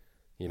liquor,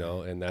 you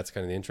know, and that's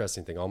kind of the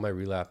interesting thing. All my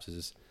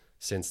relapses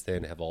since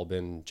then have all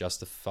been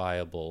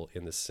justifiable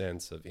in the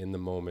sense of, in the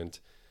moment,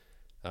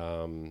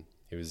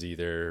 it was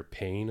either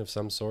pain of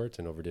some sort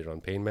and overdid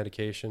on pain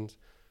medications,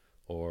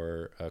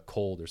 or a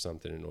cold or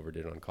something and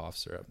overdid on cough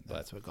syrup.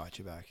 That's what got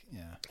you back.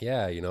 Yeah.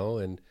 Yeah, you know,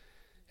 and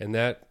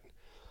that,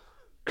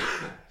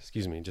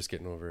 excuse me, just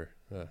getting over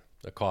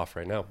a cough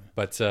right now,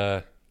 but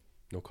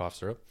no cough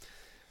syrup.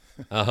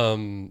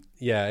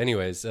 Yeah,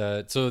 anyways,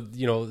 so,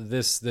 you know,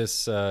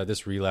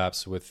 this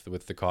relapse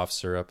with the cough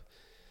syrup,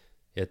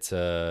 it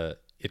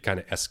kind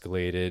of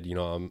escalated. You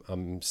know,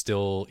 I'm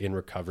still in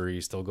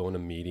recovery, still going to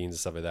meetings and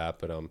stuff like that,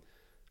 but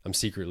I'm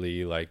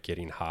secretly like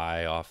getting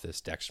high off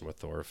this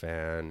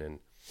dextromethorphan. And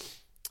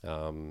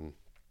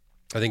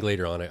I think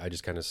later on I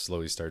just kind of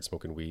slowly started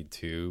smoking weed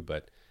too,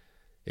 but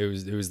it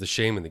was the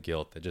shame and the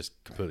guilt that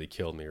just completely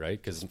killed me, right?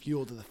 Because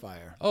Fuel to the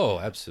fire. oh,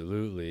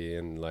 absolutely.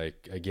 And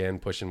like, again,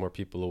 pushing more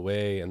people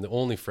away, and the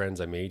only friends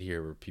I made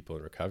here were people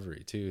in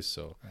recovery too.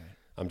 So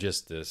I'm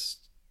just this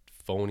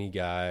phony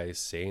guy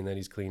saying that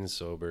he's clean and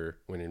sober,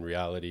 when in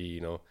reality,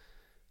 you know,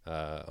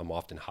 I'm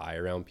often high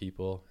around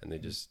people, and they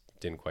just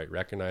didn't quite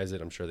recognize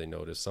it. I'm sure they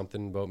noticed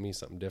something about me,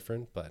 something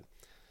different. But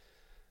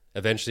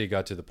eventually it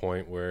got to the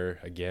point where,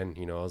 again,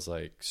 you know, I was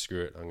like,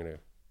 screw it, I'm going to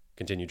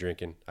continue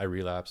drinking. I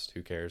relapsed,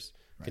 who cares?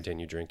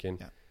 Continue drinking.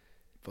 Yeah.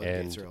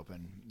 Floodgates are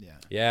open. Yeah.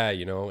 Yeah,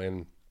 you know,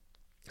 and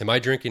am I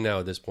drinking now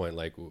at this point?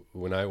 Like,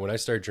 when I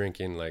start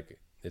drinking, like,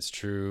 it's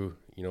true,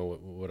 you know,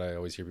 what I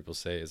always hear people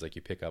say is like,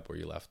 you pick up where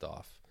you left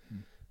off.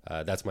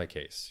 That's my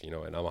case, you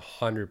know, and I'm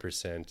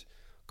 100%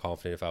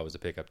 confident if I was to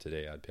pick up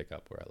today, I'd pick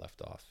up where I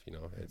left off. You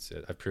know,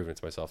 I've proven it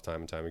to myself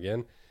time and time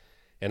again,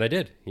 and I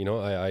did. You know,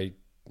 I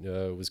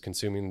was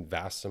consuming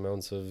vast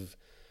amounts of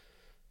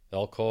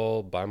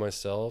alcohol by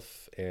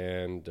myself.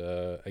 And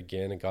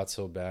again, it got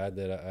so bad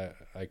that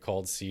I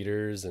called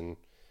Cedars and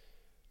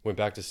went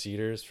back to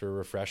Cedars for a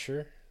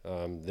refresher.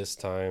 This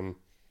time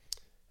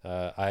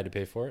I had to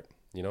pay for it.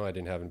 You know, I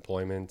didn't have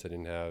employment, I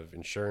didn't have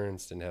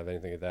insurance, didn't have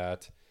anything like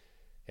that.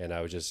 And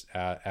I was just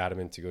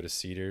adamant to go to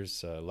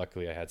Cedars.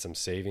 Luckily, I had some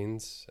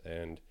savings,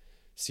 and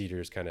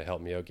Cedars kind of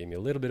helped me out, gave me a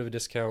little bit of a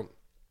discount.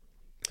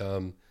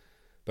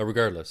 But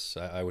regardless,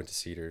 I went to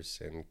Cedars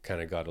and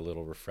kind of got a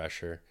little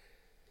refresher.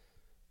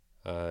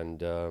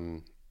 And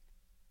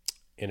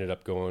ended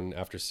up going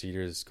after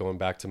Cedars, going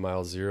back to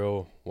mile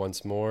zero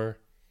once more.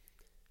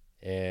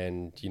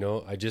 And, you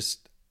know,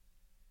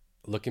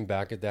 looking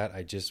back at that,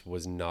 I just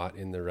was not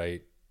in the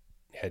right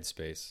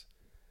headspace.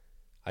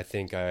 I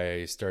think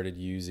I started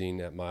using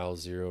at mile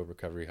zero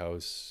recovery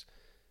house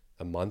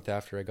a month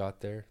after I got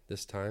there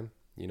this time,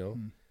 you know.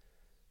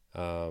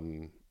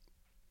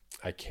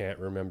 I can't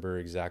remember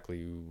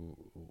exactly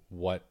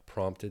what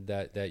prompted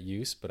that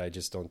use, but I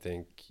just don't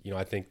think, you know,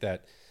 I think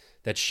that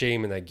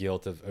shame and that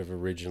guilt of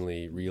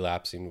originally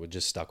relapsing would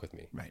just stuck with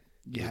me. Right.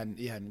 You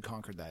hadn't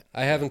conquered that.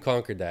 I haven't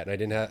conquered that,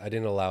 and I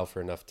didn't allow for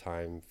enough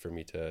time for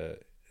me to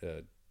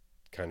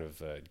kind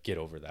of get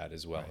over that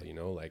as well. Right. You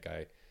know, like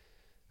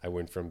I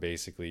went from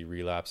basically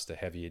relapse to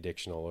heavy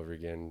addiction all over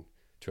again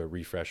to a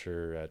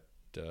refresher at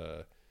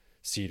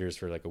Cedars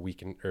for like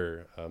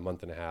a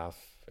month and a half,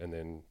 and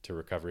then to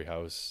recovery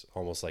house,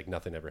 almost like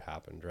nothing ever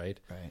happened. Right.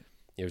 Right.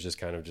 It was just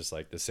kind of just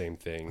like the same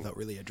thing without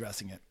really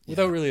addressing it. Yeah.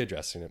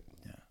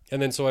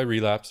 And then so I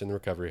relapsed in the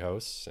recovery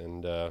house,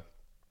 and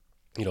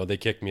you know, they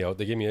kicked me out.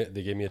 They gave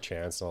me a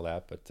chance and all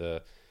that,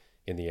 but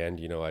in the end,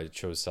 you know, I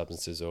chose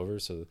substances over.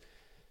 So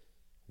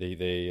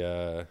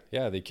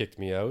they kicked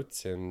me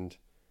out, and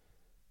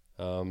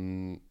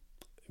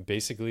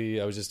basically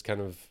I was just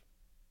kind of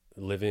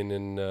living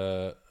in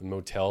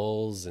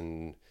motels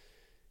and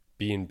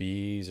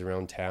B&Bs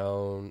around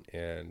town,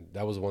 and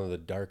that was one of the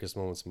darkest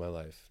moments of my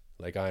life.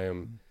 Like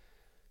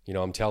you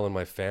know, I'm telling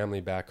my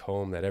family back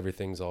home that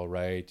everything's all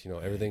right. You know,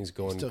 everything's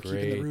going still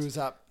great. Keeping the ruse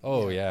up.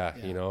 Oh yeah.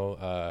 You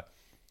know,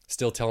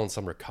 still telling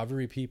some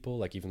recovery people,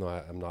 like, even though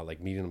I'm not like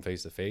meeting them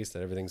face to face,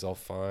 that everything's all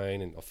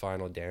fine and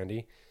all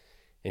dandy.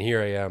 And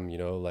here I am, you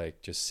know,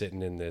 like just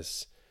sitting in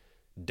this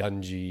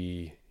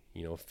dungy,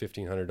 you know,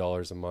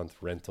 $1,500 a month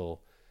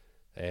rental,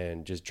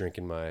 and just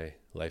drinking my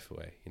life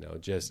away. You know,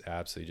 just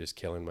absolutely just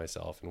killing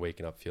myself and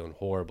waking up feeling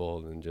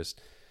horrible, and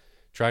just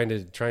trying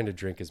to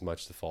drink as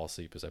much to fall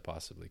asleep as I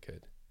possibly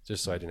could,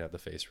 just so I didn't have to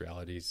face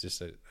realities, just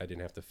that I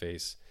didn't have to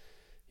face,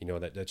 you know,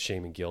 that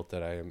shame and guilt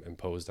that I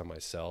imposed on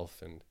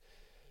myself. And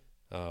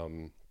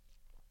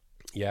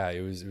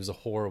it was a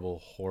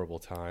horrible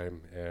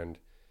time. And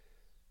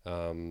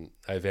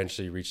I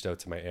eventually reached out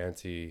to my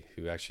auntie,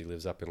 who actually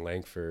lives up in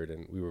Langford,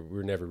 and we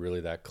were never really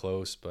that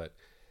close, but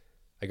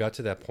I got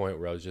to that point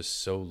where I was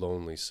just so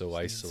lonely, so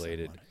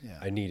isolated. Yeah.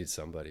 I needed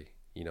somebody,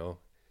 you know.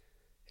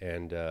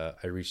 And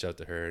I reached out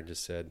to her and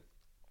just said,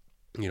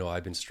 you know,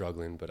 I've been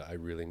struggling, but I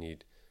really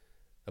need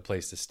a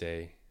place to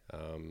stay,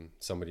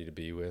 somebody to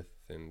be with.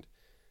 And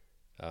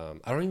I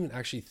don't even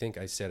actually think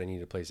I said I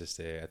need a place to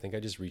stay. I think I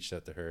just reached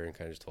out to her and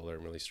kind of just told her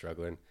I'm really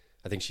struggling.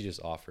 I think she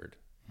just offered.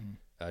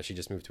 She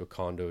just moved to a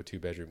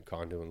 2-bedroom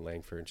condo in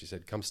Langford, and she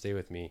said, come stay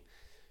with me.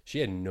 She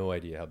had no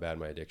idea how bad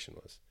my addiction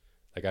was.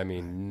 Like, I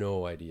mean,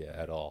 no idea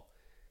at all.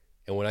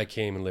 And when I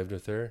came and lived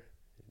with her,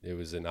 it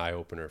was an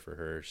eye-opener for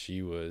her.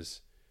 She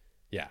was...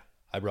 yeah,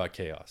 I brought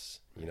chaos,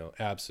 you know,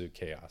 absolute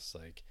chaos.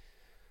 Like,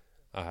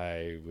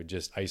 I would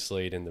just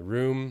isolate in the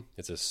room.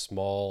 It's a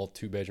small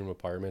 2-bedroom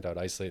apartment. I would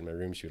isolate in my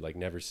room. She would like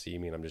never see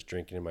me, and I'm just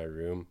drinking in my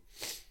room.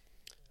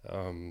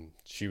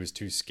 She was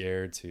too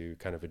scared to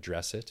kind of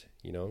address it.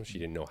 You know, she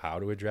didn't know how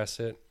to address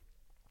it,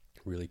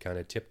 really kind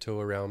of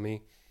tiptoe around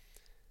me.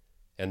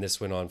 And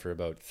this went on for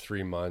about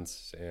 3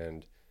 months.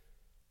 And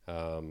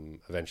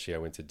eventually I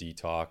went to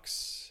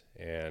detox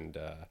and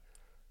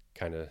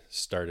kind of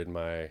started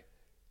my,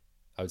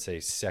 I would say,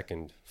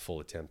 second full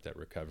attempt at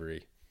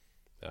recovery,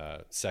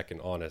 second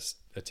honest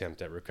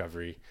attempt at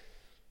recovery.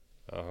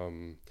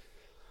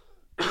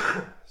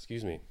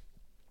 Excuse me.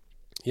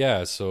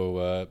 Yeah.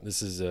 So,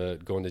 this is,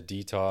 going to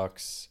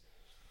detox.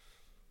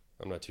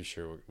 I'm not too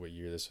sure what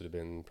year this would have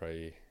been,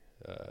 probably,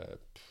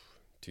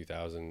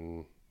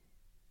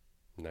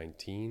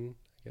 2019,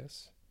 I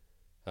guess.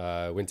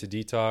 Went to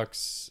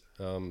detox,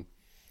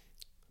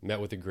 met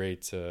with a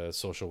great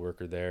social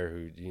worker there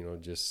who, you know,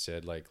 just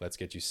said, like, let's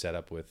get you set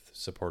up with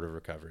supportive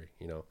recovery,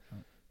 you know,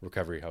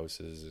 recovery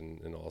houses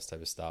and all this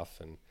type of stuff.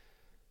 And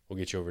we'll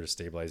get you over to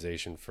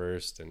stabilization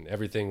first. And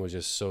everything was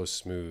just so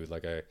smooth.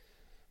 Like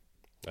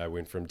I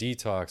went from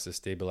detox to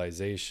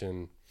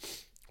stabilization,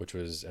 which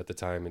was at the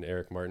time in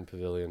Eric Martin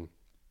Pavilion.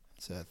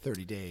 It's a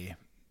 30-day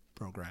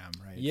program,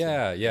 right?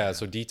 Yeah.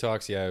 So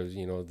detox,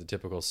 you know, the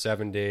typical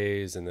 7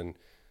 days, and then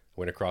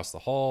went across the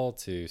hall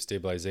to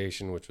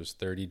stabilization, which was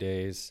 30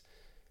 days.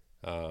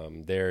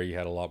 There you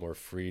had a lot more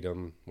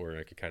freedom, where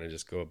I could kind of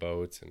just go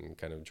about and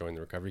kind of join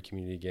the recovery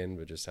community again,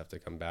 but just have to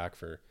come back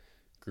for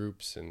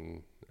groups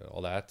and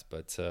all that.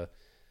 But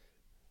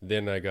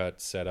then I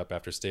got set up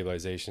after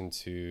stabilization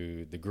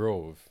to the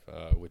Grove,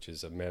 which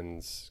is a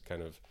men's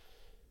kind of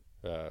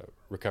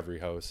recovery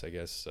house, I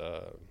guess,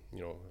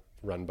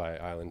 run by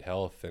Island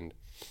Health. And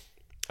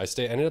I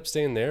ended up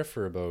staying there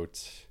for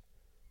about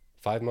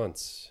 5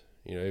 months.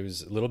 It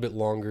was a little bit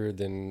longer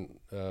than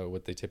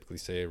what they typically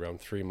say,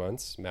 around 3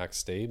 months max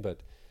stay,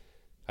 but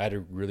I had a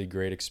really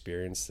great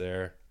experience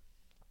there.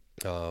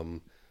 The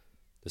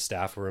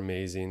staff were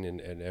amazing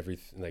and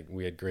everything. Like,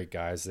 we had great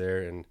guys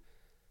there, and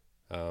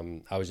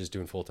I was just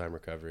doing full-time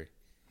recovery,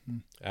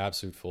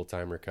 absolute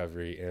full-time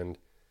recovery. And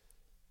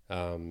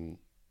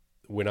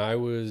when I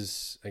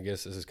was, I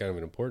guess this is kind of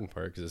an important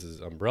part because this is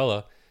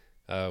umbrella.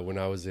 When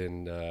I was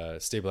in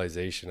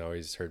stabilization, I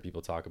always heard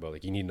people talk about,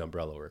 like, you need an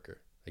umbrella worker.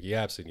 Like, you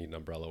absolutely need an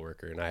umbrella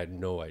worker. And I had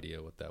no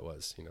idea what that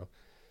was,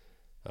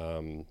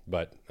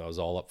 but I was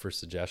all up for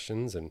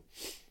suggestions and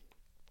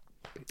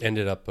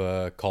ended up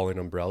calling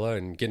umbrella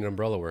and getting an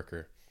umbrella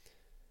worker.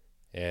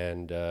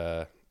 And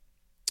I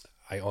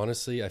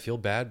feel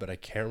bad, but I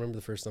can't remember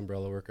the first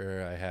umbrella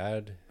worker I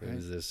had. Right.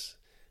 It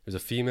was a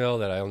female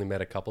that I only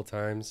met a couple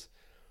times,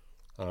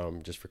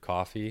 just for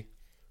coffee,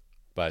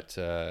 but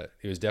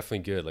it was definitely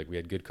good. Like, we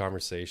had good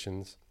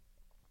conversations,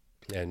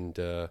 and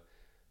we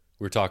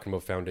were talking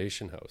about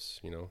Foundation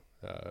House,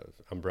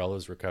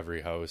 Umbrella's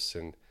recovery house,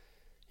 and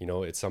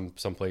it's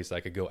some place I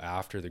could go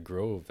after the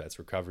Grove that's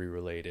recovery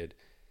related.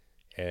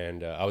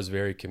 And I was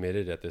very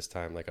committed at this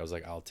time. Like, I was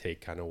like, I'll take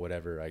kind of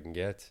whatever I can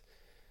get.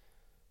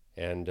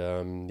 And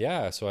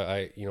so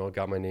I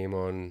got my name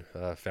on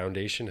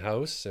Foundation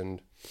House,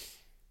 and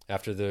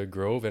after the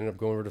Grove, ended up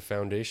going over to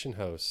Foundation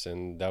House,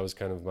 and that was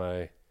kind of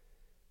my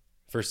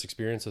first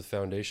experience with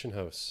Foundation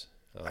House.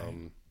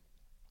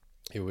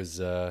 It was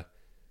a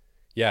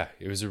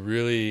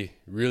really,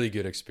 really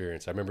good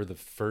experience. I remember the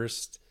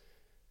first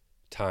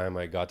time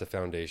I got to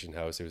Foundation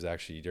House, it was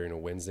actually during a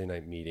Wednesday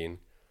night meeting.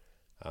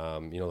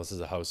 This is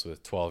a house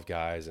with 12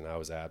 guys, and I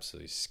was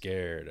absolutely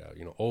scared,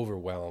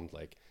 overwhelmed.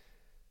 Like,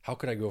 how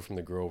could I go from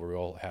the Grove where we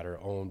all had our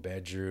own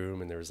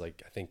bedroom, and there was,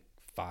 like, I think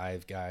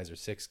 5 guys or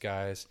 6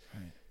 guys.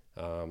 Right.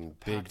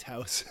 Packed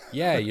house.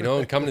 Yeah,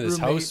 and come to this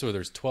house where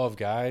there's 12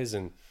 guys,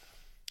 and,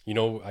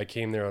 I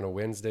came there on a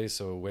Wednesday,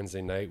 so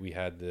Wednesday night we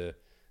had the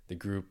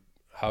group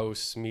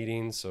house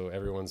meeting, so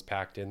everyone's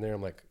packed in there.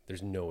 I'm like,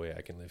 there's no way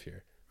I can live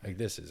here. Like,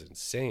 this is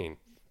insane.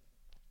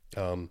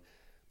 But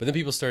then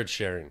people started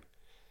sharing.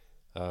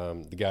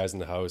 The guys in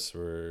the house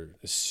were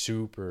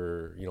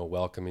super,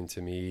 welcoming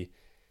to me,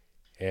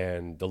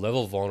 and the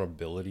level of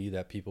vulnerability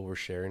that people were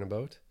sharing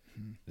about,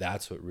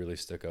 that's what really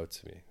stuck out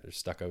to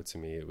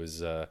me. It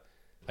was, I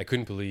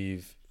couldn't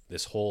believe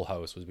this whole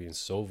house was being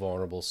so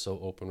vulnerable, so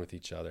open with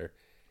each other.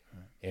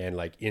 Right. And,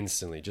 like,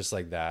 instantly, just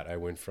like that, I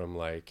went from,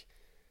 like,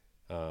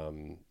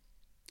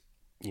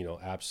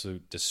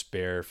 absolute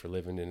despair for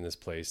living in this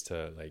place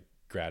to, like,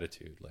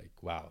 gratitude. Like,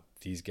 wow,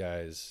 these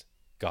guys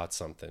got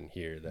something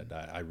here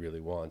that I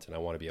really want, and I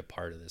want to be a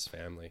part of this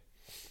family.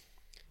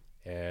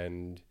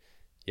 And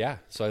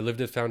so I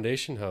lived at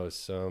Foundation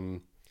House,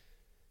 and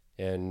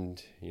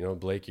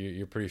Blake,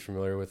 you're pretty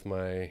familiar with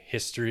my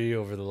history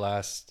over the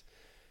last,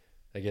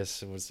 I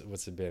guess,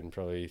 what's it been,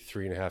 probably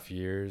 3.5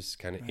 years,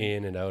 kind of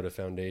in and out of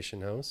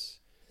Foundation House.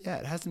 Yeah,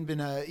 it hasn't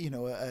been a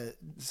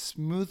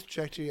smooth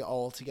trajectory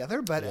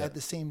altogether, but at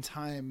the same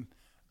time,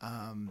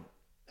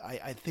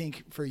 I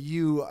think for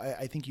you,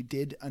 I think you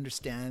did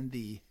understand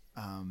the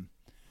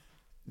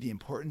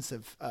importance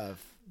of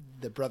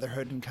the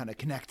brotherhood and kind of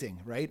connecting,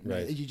 right?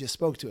 You just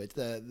spoke to it,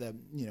 the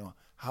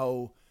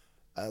how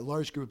a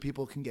large group of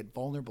people can get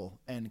vulnerable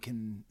and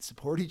can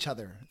support each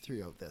other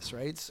throughout this,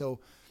 right? So,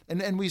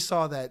 and we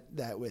saw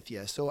that with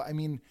you. So, I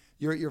mean,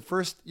 your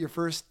first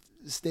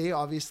stay,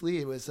 obviously,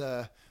 it was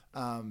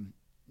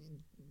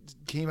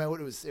came out.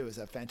 It was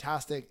a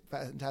fantastic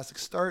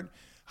start.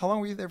 How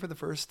long were you there for the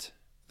first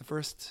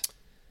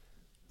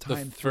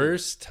time?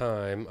 First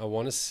time, I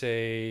want to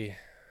say,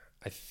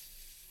 I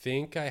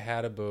think I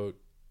had about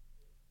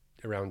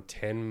around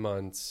 10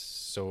 months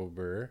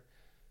sober.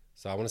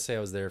 So I want to say I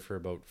was there for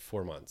about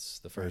 4 months,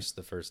 the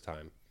first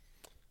time.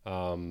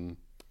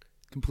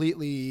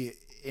 Completely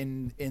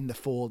in the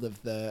fold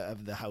of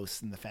the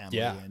house and the family.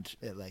 And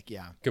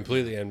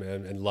completely.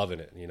 And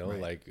loving it,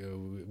 like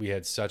we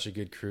had such a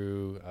good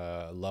crew.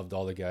 Loved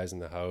all the guys in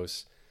the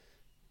house.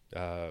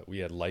 We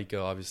had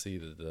Laika, obviously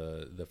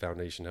the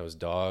Foundation House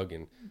dog,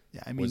 and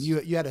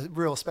you had a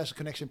real special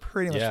connection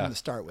pretty much from the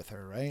start with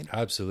her, right?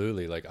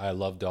 Absolutely. Like, I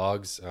love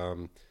dogs.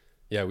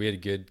 We had a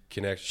good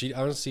connection.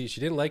 She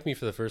didn't like me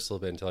for the first little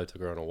bit until I took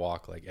her on a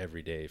walk, like,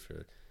 every day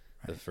for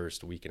the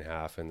first week and a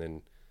half,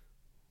 and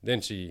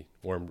then she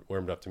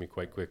warmed up to me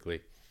quite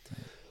quickly.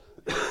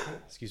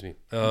 Excuse me.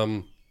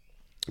 It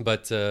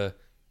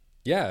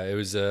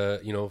was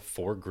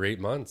 4 great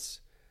months,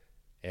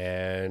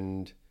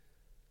 and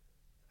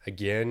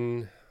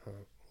again,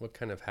 what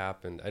kind of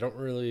happened? I don't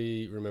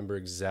really remember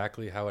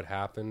exactly how it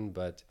happened,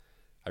 but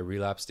I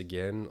relapsed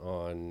again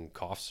on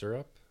cough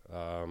syrup.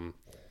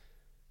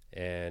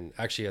 And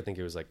actually, I think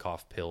it was like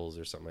cough pills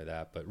or something like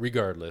that. But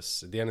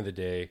regardless, at the end of the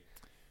day,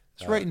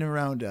 It's right in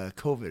around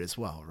COVID as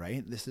well,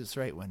 right? This is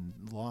right when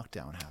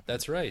lockdown happened.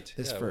 That's right.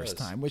 This first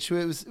time, which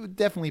was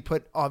definitely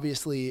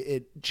obviously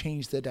it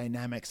changed the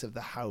dynamics of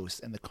the house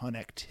and the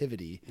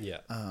connectivity. Yeah.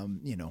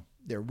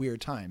 They're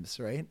weird times,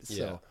 right?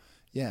 So,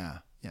 yeah.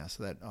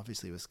 So that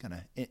obviously was kind of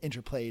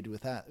interplayed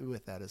with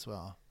that as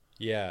well.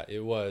 Yeah,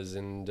 it was.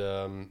 And,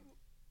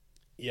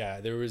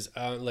 there was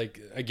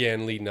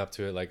again, leading up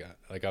to it, like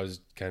I was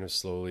kind of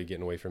slowly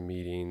getting away from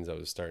meetings. I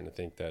was starting to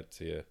think that,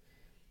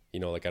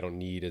 I don't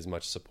need as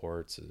much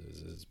support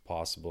as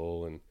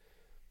possible and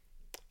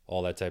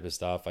all that type of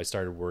stuff. I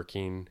started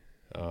working,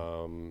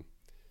 really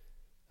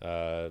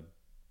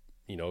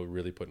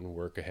putting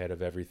work ahead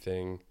of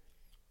everything.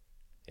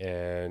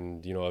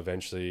 And,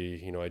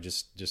 eventually, I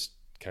just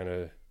kind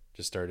of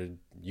just started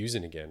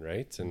using again.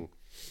 Right. And,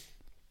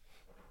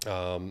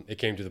 it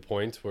came to the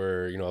point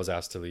where, I was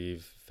asked to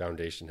leave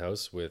Foundation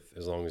House with,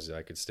 as long as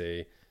I could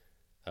stay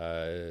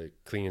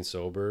clean and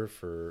sober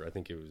for, I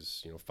think it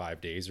was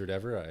 5 days or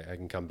whatever, I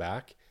can come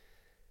back.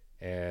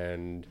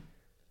 And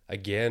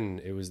again,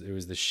 it was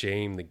the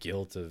shame, the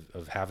guilt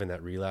of having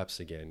that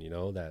relapse again,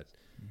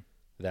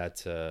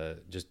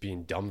 that just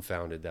being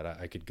dumbfounded that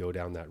I could go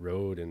down that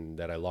road, and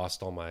that I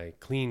lost all my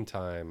clean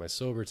time, my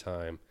sober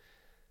time,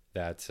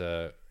 that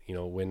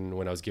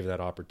when I was given that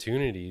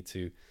opportunity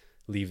to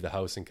leave the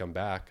house and come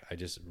back, I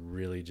just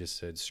really just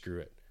said, screw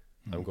it,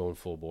 I'm going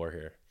full bore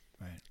here.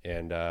 Right.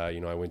 And,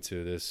 I went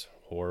to this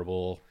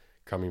horrible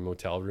crummy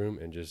motel room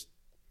and just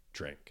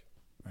drank,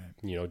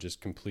 right. Just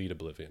complete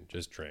oblivion,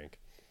 just drank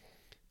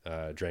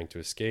to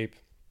escape,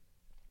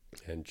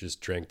 and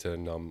just drank to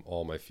numb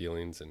all my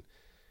feelings and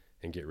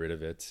get rid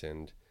of it.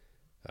 And,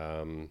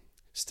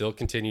 still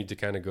continued to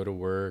kind of go to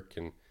work,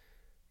 and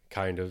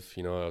kind of,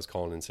 I was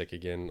calling in sick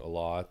again a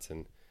lot.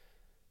 And,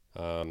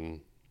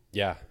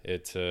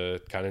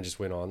 it kind of just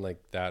went on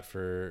like that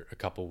for a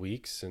couple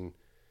weeks, and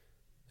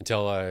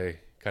until I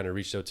kind of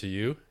reached out to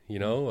you, you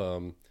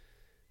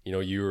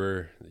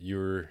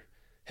were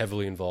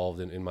heavily involved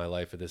in my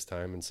life at this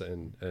time,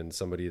 and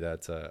somebody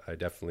that I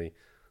definitely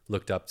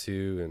looked up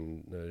to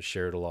and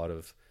shared a lot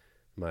of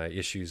my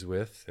issues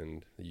with,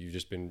 and you've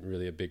just been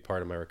really a big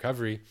part of my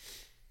recovery.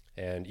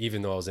 And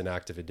even though I was in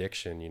active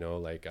addiction,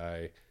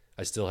 I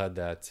still had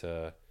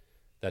that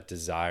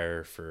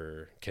desire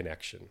for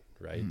connection,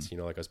 right?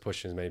 I was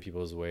pushing as many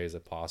people's way as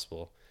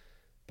possible,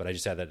 but I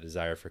just had that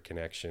desire for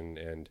connection.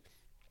 And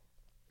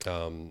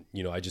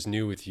I just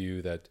knew with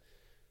you that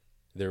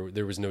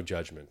there was no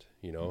judgment,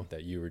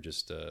 that you were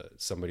just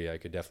somebody I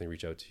could definitely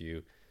reach out to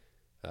you,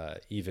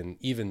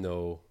 even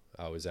though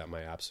I was at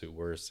my absolute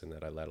worst, and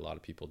that I let a lot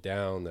of people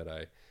down, that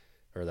I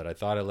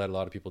thought I let a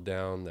lot of people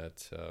down,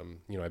 that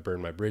I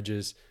burned my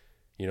bridges.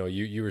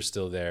 You were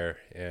still there,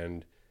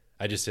 and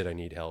I just said I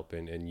need help,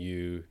 and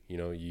you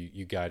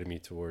guided me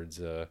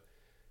towards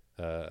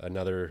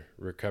another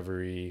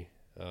recovery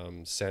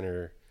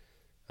center,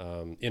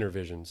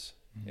 Intervisions.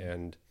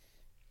 And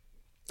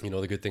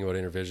the good thing about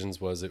Intervisions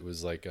was it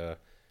was like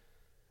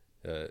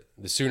the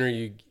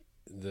sooner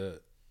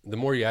the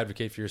more you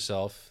advocate for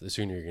yourself, the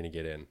sooner you're going to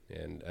get in.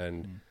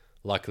 And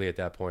luckily at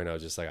that point, I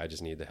was just like, I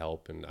just need the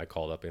help, and I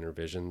called up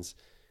Intervisions.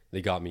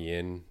 They got me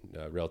in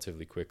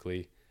relatively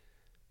quickly,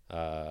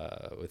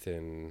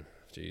 within,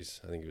 I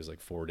think it was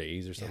like 4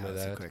 days or something like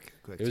that. Quick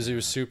it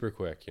was super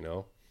quick,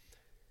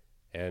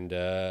 and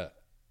it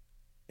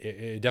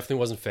definitely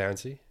wasn't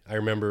fancy. I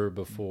remember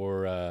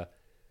before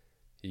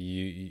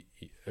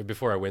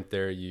before I went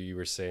there, you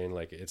were saying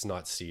like it's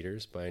not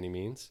Cedars by any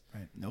means.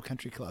 Right. No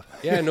country club.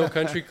 Yeah, no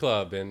country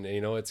club, and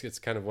it's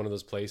kind of one of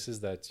those places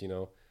that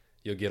you'll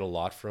get a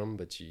lot from,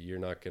 but you're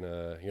not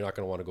gonna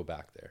want to go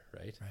back there,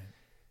 right? Right.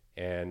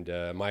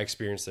 And my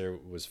experience there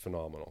was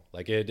phenomenal.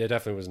 Like it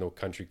definitely was no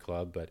country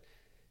club, but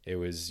it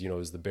was it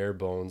was the bare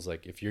bones.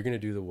 Like if you're gonna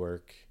do the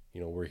work,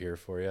 we're here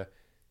for you.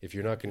 If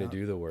you're not gonna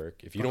do the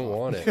work, if you don't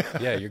want it,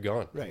 yeah, you're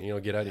gone. Right.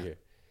 Get out of here.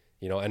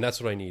 And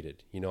that's what I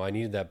needed. I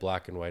needed that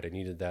black and white. I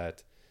needed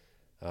that.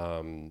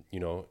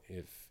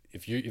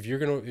 If you're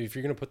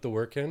gonna put the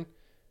work in,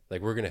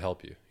 like we're gonna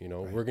help you.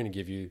 Right. We're gonna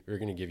give you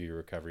your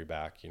recovery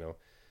back.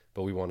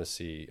 But we want to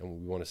see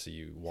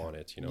you want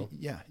it.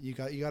 Yeah, you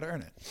got to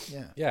earn it.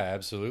 Yeah. Yeah,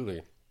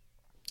 absolutely.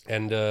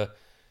 And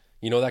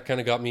that kind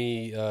of got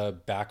me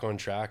back on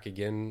track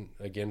again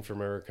for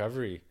my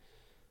recovery.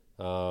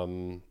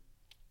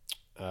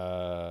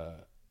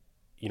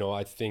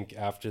 I think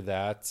after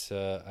that,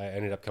 I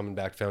ended up coming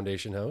back to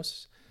Foundation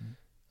House.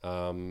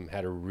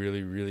 Had a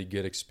really, really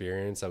good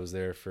experience. I was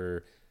there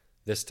for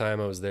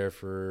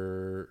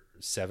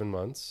 7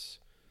 months.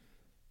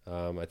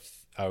 I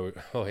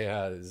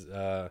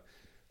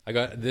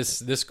got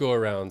this go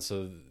around.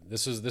 So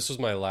this was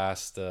my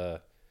last, I'm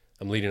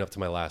leading up to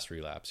my last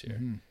relapse here.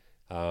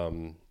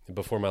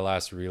 Before my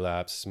last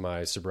relapse,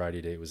 my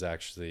sobriety date was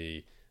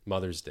actually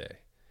Mother's Day.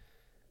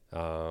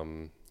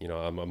 I'm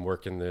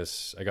working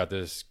this, I got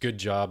this good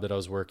job that I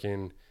was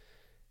working,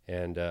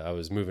 and I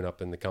was moving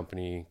up in the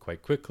company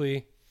quite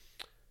quickly.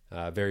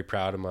 Very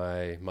proud of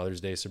my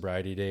Mother's Day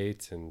sobriety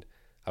date. And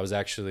I was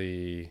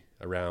actually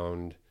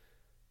around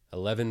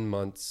 11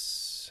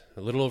 months,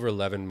 a little over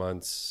 11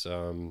 months,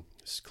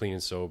 clean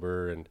and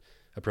sober, and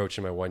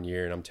approaching my 1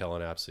 year. And I'm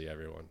telling absolutely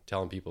everyone,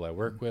 telling people I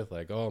work with,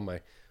 like, oh,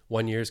 my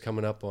 1 year is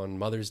coming up on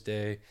Mother's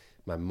Day.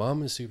 My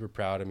mom is super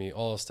proud of me,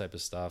 all this type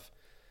of stuff.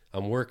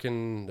 I'm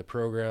working the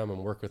program.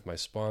 I'm working with my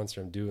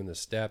sponsor. I'm doing the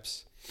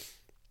steps.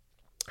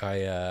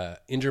 I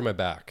injure my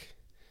back.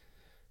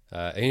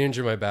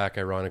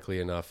 Ironically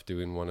enough,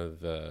 doing one of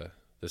the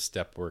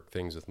step work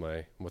things with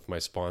my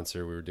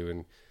sponsor. We were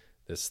doing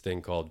this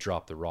thing called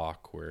Drop the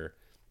Rock, where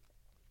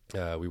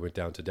we went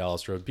down to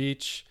Dallas Road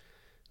Beach.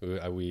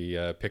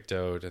 We picked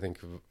out, I think,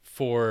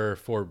 four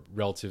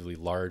relatively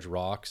large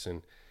rocks,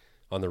 and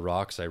on the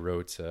rocks I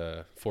wrote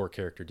 4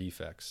 character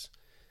defects.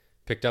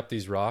 Picked up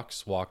these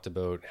rocks, walked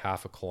about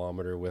half a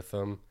kilometer with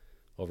them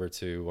over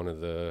to one of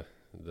the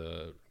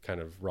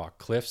kind of rock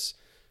cliffs,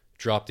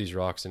 dropped these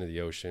rocks into the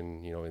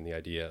ocean, you know, in the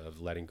idea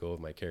of letting go of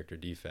my character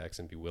defects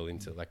and be willing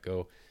to let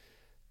go.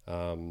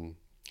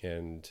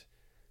 And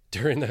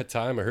during that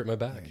time, I hurt my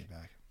back.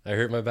 I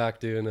hurt my back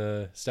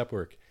doing step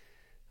work,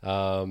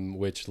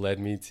 which led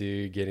me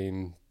to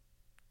getting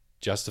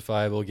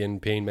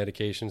pain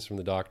medications from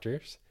the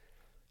doctors.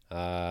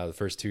 The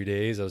first 2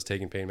 days I was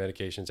taking pain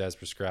medications as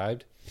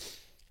prescribed.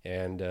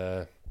 And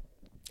I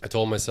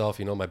told myself,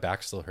 you know, my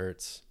back still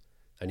hurts.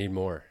 I need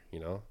more, you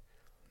know.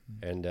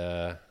 And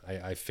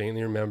I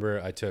faintly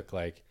remember I took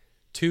like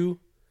 2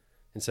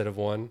 instead of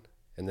 1.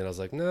 And then I was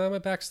like, no, my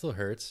back still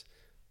hurts.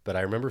 But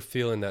I remember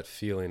feeling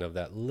of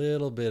that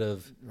little bit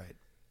of,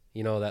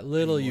 you know, that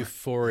little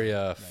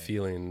euphoria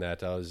feeling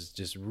that I was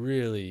just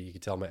really, you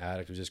could tell my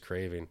addict was just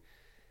craving.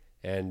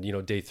 And, you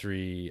know, day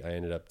 3, I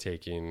ended up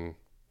taking,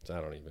 I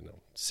don't even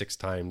know, 6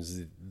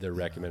 times the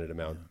recommended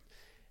amount.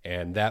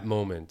 And that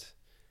moment,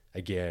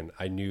 again,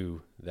 I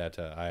knew that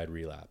I had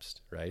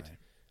relapsed, right?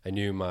 I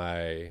knew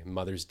my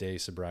Mother's Day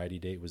sobriety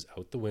date was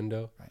out the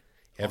window.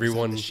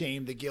 Everyone, the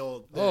shame, the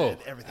guilt,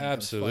 everything.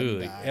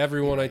 Absolutely.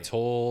 Everyone I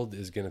told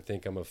is going to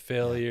think I'm a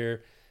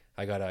failure.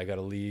 I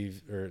gotta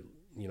leave, or,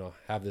 you know,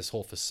 have this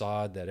whole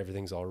facade that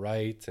everything's all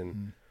right.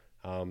 And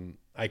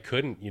I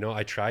couldn't, you know,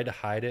 I tried to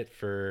hide it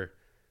for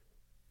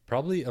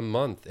probably a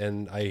month,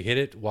 and I hid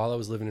it while I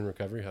was living in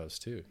recovery house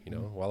too. You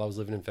know, while I was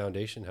living in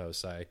foundation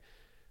house, I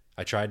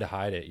tried to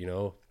hide it, you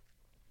know.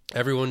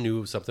 Everyone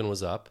knew something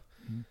was up.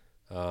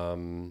 But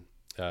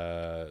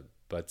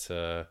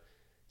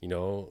you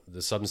know,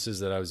 the substances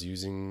that I was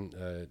using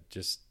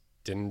just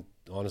didn't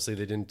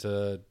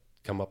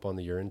come up on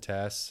the urine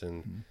tests,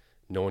 and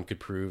no one could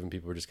prove, and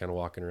people were just kind of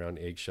walking around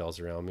eggshells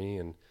around me.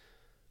 And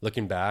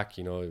looking back,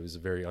 you know, it was a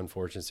very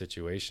unfortunate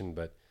situation,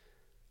 but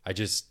I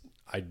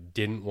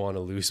didn't want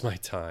to lose my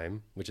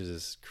time, which is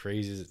as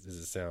crazy as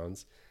it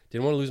sounds.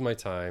 Didn't want to lose my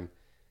time,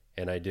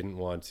 and I didn't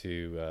want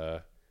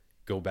to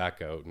go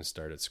back out and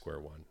start at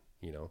square one,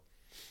 you know.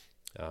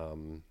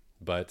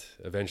 But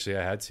eventually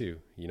I had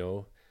to, you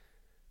know.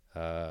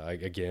 I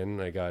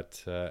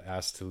got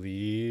asked to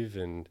leave,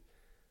 and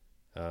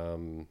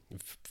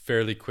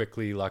fairly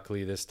quickly,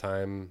 luckily this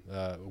time,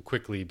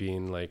 quickly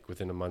being like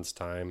within a month's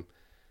time,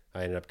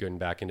 I ended up getting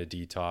back into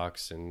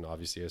detox. And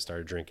obviously I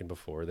started drinking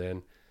before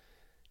then,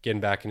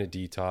 getting back into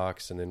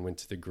detox, and then went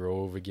to the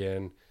Grove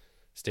again,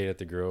 stayed at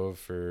the Grove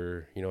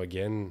for, you know,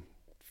 again,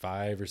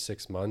 5 or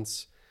 6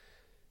 months.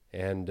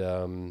 And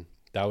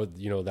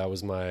that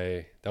was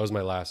my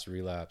last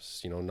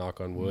relapse, you know,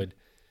 knock on wood.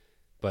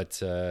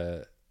 But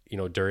you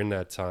know, during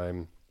that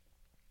time,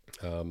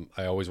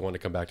 I always wanted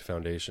to come back to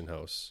Foundation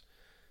House.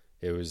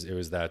 It was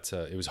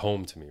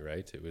home to me,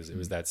 right? It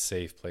was that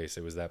safe place.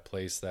 It was that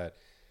place that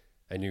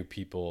I knew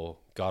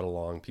people got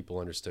along, people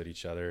understood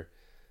each other.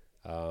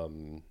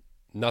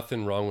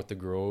 Nothing wrong with the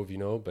Grove, you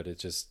know, but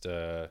it's just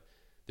the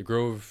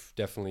Grove,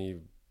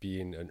 definitely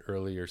being an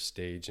earlier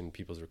stage in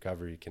people's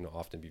recovery, can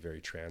often be very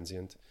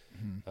transient.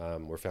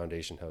 Where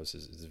Foundation House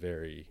is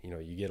very, you know,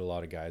 you get a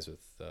lot of guys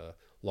with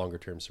longer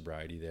term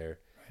sobriety there.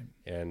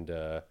 And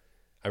I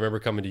remember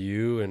coming to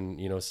you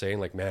and, you know, saying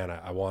like, man,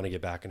 I want to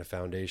get back into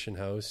Foundation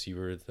House. You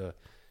were the,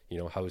 you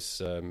know,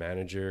 house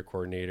manager,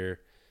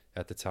 coordinator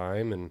at the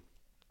time. And,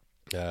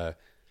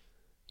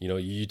 you know,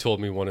 you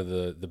told me one of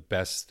the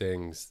best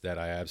things that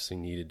I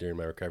absolutely needed during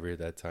my recovery at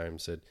that time.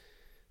 Said,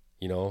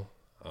 you know,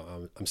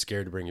 I'm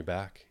scared to bring you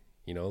back.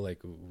 You know,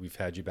 like, we've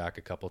had you back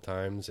a couple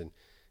times and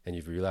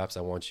you've relapsed.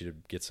 I want you to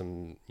get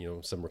some, you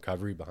know, some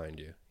recovery behind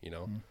you, you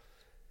know?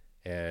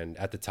 And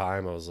at the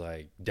time I was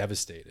like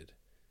devastated,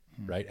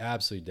 right?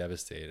 Absolutely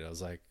devastated. I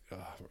was like,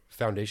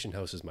 Foundation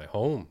House is my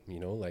home, you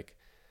know, like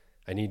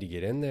I need to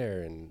get in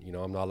there, and, you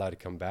know, I'm not allowed to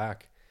come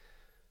back.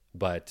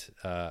 But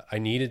I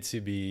needed to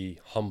be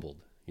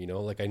humbled, you know,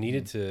 like I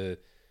needed to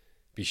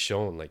be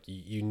shown, like,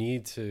 you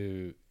need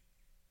to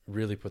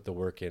really put the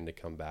work in to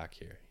come back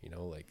here, you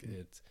know, like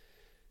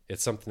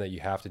it's something that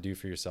you have to do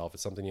for yourself.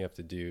 It's something you have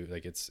to do.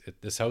 Like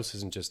this house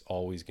isn't just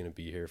always going to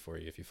be here for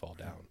you if you fall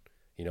down.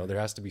 You know, there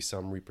has to be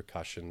some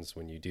repercussions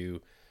when you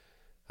do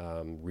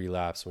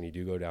relapse, when you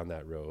do go down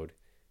that road.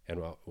 And,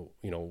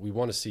 you know, we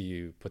want to see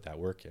you put that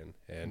work in.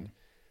 And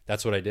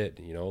that's what I did.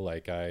 You know,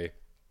 like I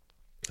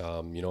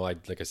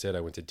Like I said,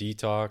 I went to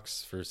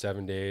detox for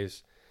 7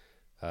 days.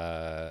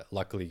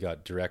 Luckily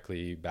got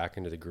directly back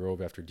into the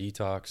Grove after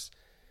detox,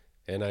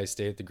 and I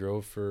stayed at the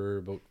Grove for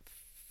about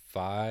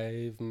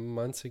 5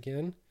 months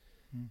again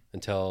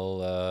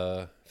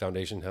until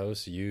Foundation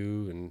House,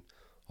 you and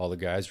all the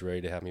guys were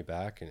ready to have me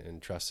back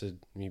and trusted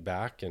me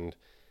back. And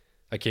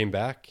I came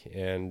back,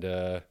 and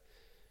it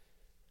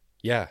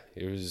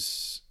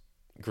was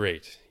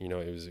great.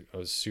 I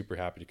was super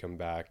happy to come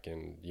back,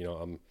 and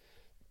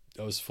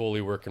I was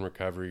fully working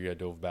recovery. I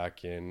dove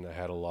back in. I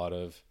had a lot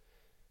of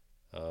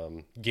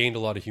gained a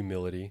lot of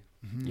humility.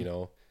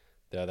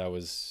 That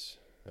was,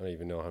 I don't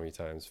even know how many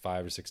times,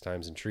 5 or 6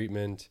 times in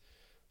treatment,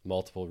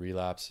 multiple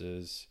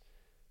relapses,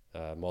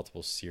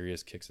 multiple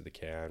serious kicks of the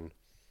can,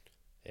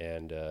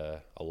 and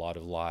a lot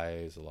of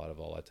lies, a lot of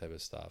all that type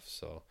of stuff.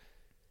 So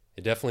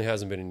it definitely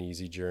hasn't been an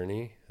easy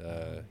journey.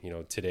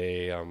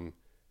 Today I'm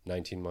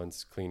 19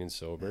 months clean and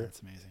sober. Yeah,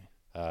 that's amazing.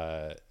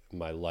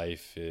 My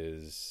life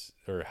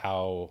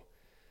how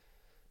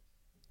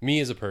me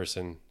as a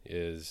person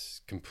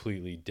is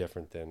completely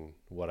different than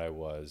what I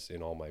was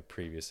in all my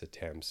previous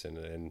attempts.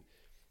 And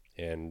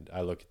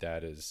I look at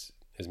that as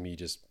me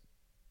just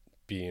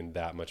being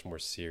that much more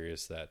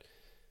serious, that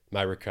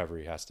my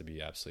recovery has to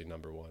be absolutely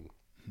number one.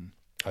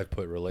 I've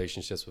put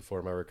relationships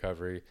before my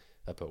recovery.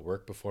 I put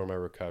work before my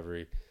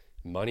recovery,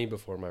 money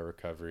before my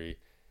recovery,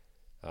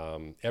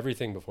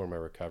 everything before my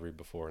recovery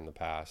before in the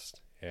past.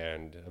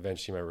 And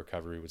eventually my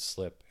recovery would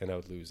slip and I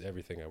would lose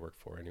everything I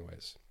worked for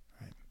anyways.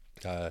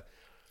 Right.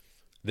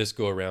 This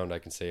go around, I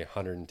can say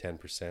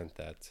 110%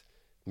 that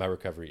my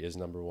recovery is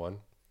number one.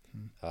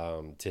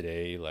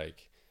 Today,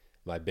 like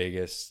my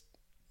biggest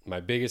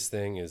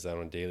thing is that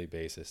on a daily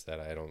basis that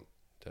I don't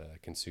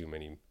consume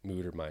any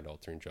mood or mind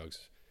altering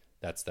drugs.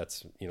 That's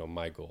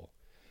my goal.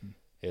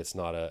 It's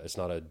not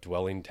a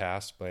dwelling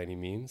task by any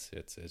means.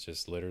 It's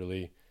just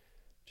literally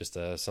just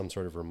some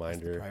sort of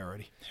reminder. It's the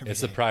priority.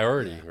 It's the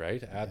priority,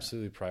 right?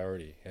 Absolutely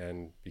priority.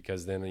 And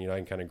because then I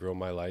can kind of grow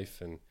my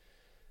life and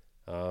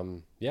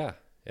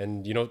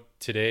and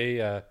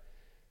today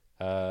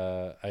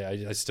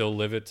I still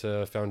live at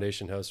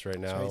Foundation House right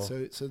now.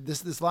 Right. So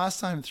this last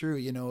time through,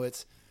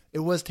 it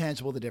was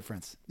tangible, the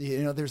difference.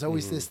 There's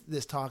always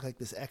this talk, like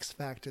this X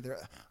factor there.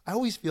 I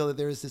always feel that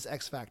there is this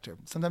X factor.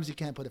 Sometimes you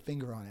can't put a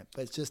finger on it,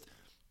 but it's just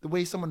the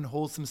way someone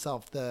holds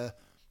himself, the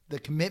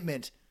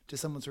commitment to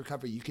someone's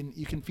recovery. You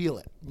can feel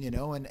it,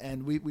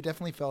 and we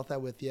definitely felt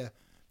that with you.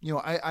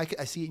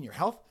 I see it in your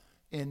health,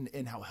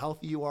 in how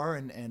healthy you are,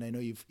 and I know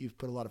you've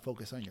put a lot of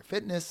focus on your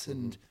fitness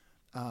and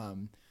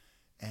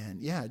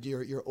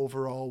your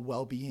overall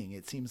well-being.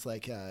 It seems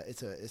like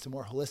it's a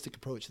more holistic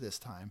approach this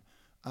time.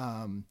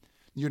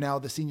 You're now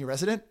the senior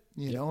resident,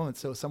 and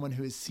so someone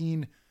who has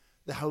seen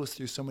the house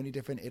through so many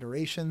different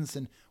iterations.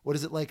 And what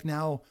is it like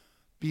now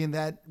being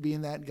that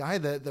guy,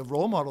 the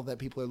role model that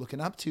people are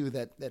looking up to,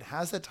 that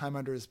has that time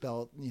under his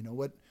belt?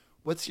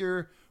 What's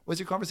your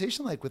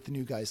conversation like with the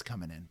new guys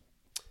coming in?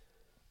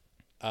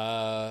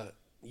 I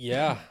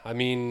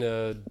mean,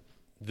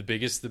 the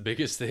biggest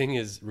thing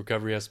is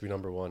recovery has to be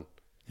number one.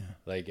 Yeah.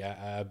 Like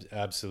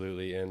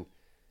absolutely. And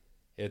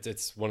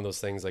it's one of those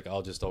things, like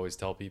I'll just always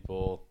tell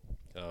people,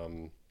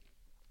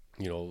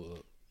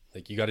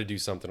 like you got to do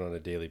something on a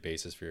daily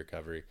basis for your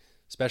recovery,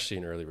 especially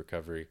in early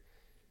recovery.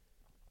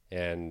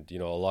 And,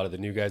 a lot of the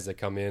new guys that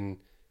come in,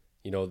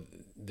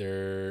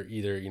 they're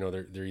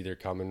either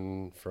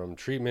coming from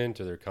treatment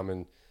or they're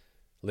coming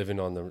living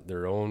on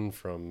their own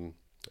from,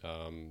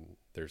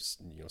 there's,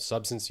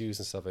 substance use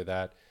and stuff like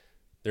that.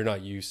 They're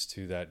not used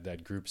to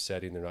that group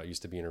setting. They're not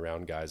used to being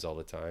around guys all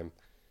the time.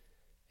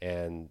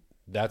 And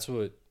that's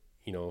what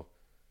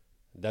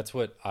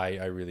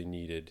I really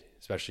needed,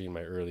 especially in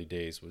my early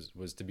days,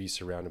 was to be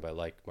surrounded by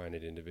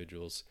like-minded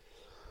individuals,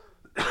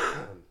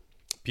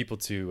 people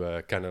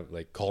to kind of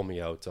like call me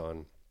out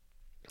on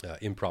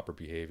improper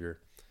behavior,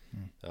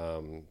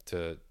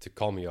 to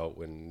call me out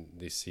when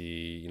they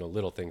see,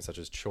 little things such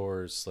as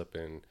chores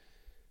slipping,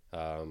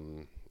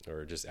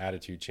 or just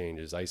attitude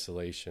changes,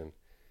 isolation,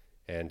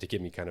 and to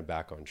get me kind of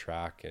back on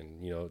track.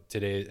 And,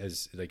 today,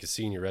 as like a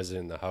senior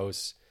resident in the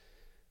house,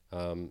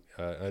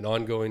 an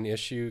ongoing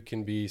issue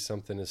can be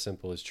something as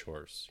simple as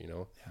chores.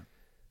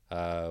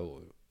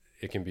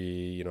 It can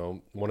be,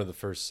 one of the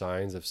first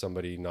signs of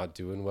somebody not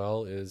doing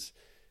well is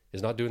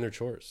not doing their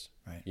chores.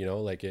 Right.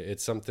 Like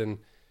it's something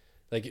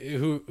like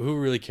who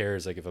really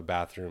cares? Like if a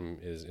bathroom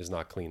is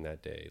not clean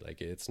that day, like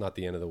it's not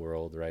the end of the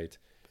world, right?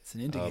 It's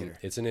an indicator.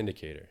 It's an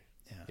indicator.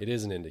 Yeah. It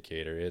is an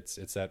indicator. It's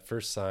that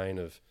first sign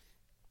of,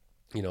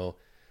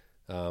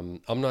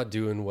 I'm not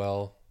doing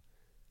well.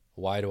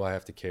 Why do I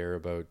have to care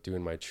about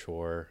doing my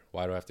chore?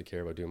 Why do I have to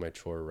care about doing my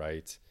chore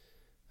right?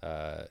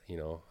 I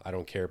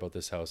don't care about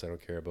this house. I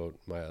don't care about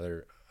my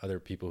other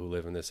people who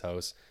live in this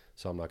house.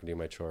 So I'm not going to do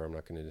my chore. I'm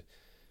not going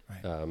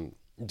to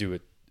do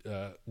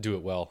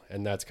it well.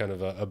 And that's kind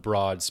of a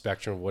broad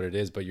spectrum of what it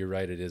is. But you're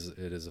right. It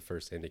is a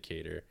first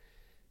indicator,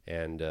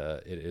 and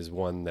it is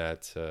one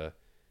that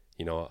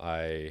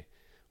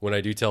when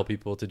I do tell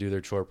people to do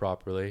their chore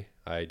properly,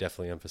 I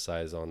definitely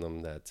emphasize on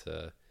them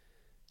that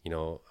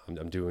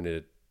I'm doing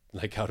it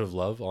like out of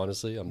love.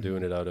 Honestly, I'm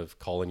doing it out of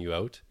calling you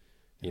out,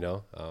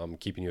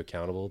 keeping you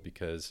accountable,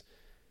 because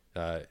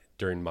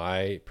during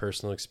my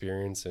personal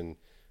experience and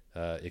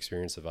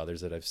experience of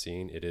others that I've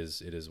seen, it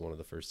is one of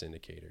the first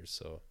indicators.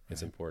 So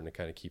it's important to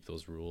kind of keep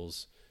those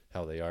rules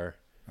how they are.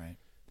 Right.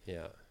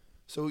 Yeah.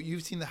 So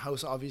you've seen the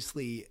house,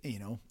 obviously,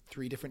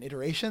 3 different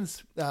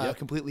iterations,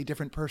 completely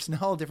different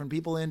personnel, different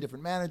people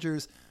different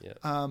managers.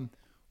 Yeah.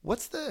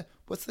 What's the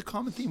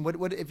common theme?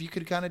 What if you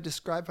could kind of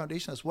describe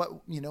Foundation House?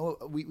 What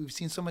we've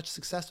seen so much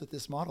success with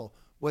this model.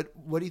 What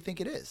do you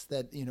think it is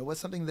that what's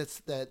something that's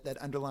that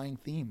underlying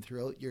theme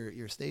throughout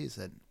your stays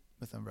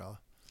with Umbrella,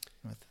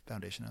 with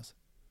Foundation House?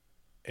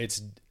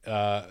 It's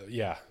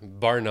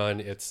bar none.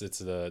 It's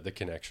the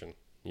connection.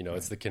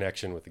 It's the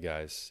connection with the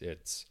guys.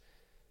 It's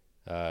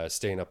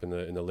staying up in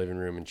the living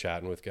room and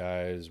chatting with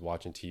guys,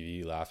 watching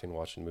TV, laughing,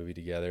 watching a movie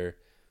together,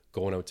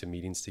 going out to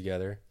meetings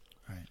together.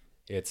 Right.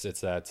 It's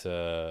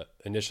that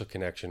initial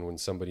connection when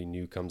somebody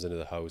new comes into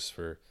the house,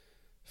 for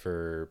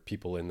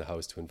people in the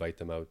house to invite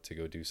them out to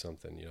go do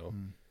something,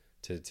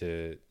 to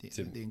the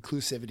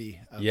inclusivity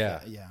of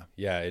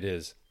it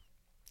is.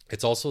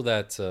 It's also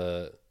that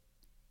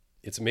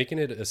it's making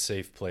it a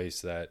safe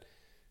place that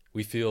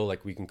we feel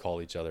like we can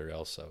call each other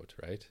else out,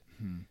 right?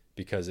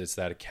 Because it's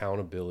that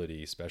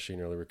accountability, especially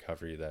in early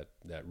recovery, that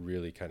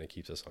really kind of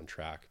keeps us on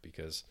track.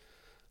 Because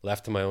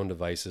left to my own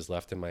devices,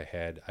 left in my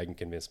head, I can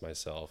convince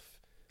myself,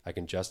 I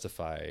can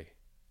justify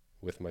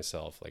with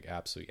myself like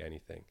absolutely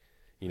anything.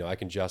 I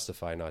can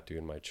justify not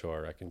doing my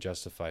chore. I can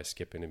justify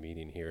skipping a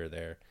meeting here or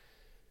there,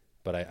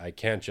 but I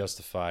can't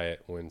justify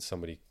it when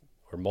somebody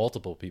or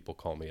multiple people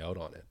call me out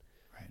on it.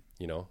 Right.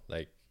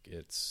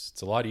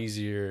 It's a lot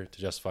easier to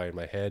justify in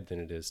my head than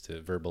it is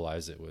to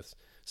verbalize it with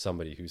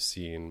somebody who's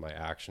seeing my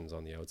actions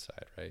on the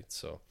outside. Right.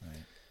 So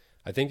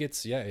I think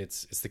it's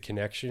the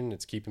connection.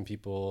 It's keeping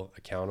people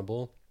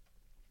accountable,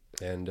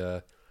 and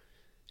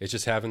it's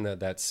just having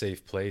that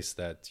safe place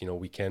that,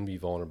 we can be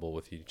vulnerable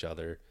with each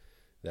other,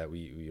 that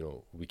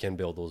we can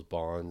build those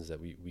bonds,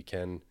 that we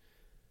can,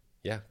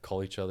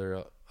 call each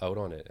other out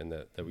on it, and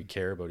that we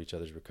care about each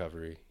other's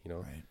recovery,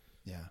 Right.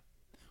 Yeah.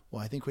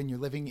 Well, I think when you're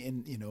living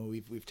in,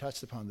 we've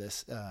touched upon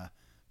this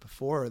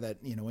before, that,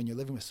 when you're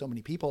living with so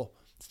many people,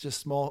 it's just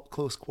small,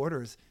 close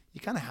quarters.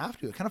 You kind of have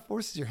to. It kind of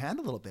forces your hand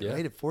a little bit,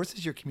 right? It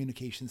forces your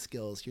communication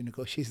skills, your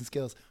negotiation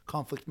skills,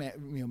 conflict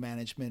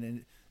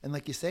management, and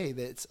like you say,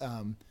 that it's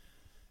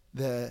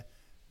the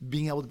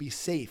being able to be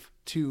safe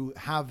to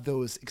have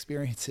those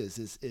experiences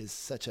is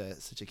such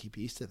a key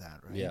piece to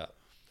that, right? Yeah.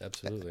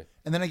 Absolutely.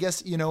 And then I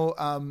guess,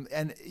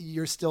 and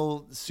you're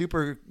still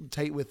super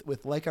tight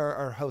with like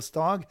our house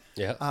dog.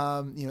 Yeah.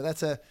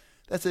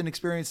 That's an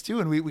experience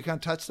too. And we kind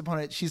of touched upon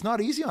it. She's not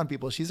easy on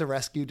people. She's a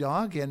rescue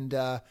dog, and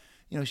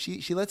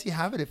she lets you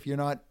have it if you're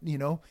not,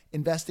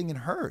 investing in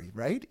her,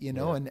 right?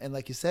 And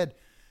like you said,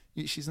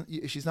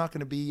 she's not going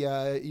to be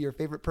your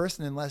favorite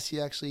person unless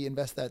you actually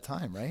invest that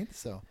time, right?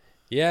 So.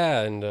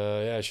 Yeah, and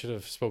I should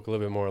have spoke a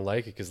little bit more on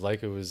Leica, because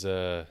Leica was,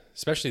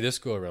 especially this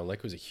go around,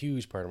 Leica was a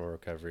huge part of my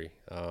recovery.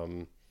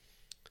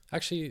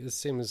 Actually, the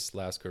same as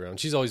last go around.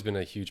 She's always been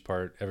a huge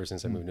part ever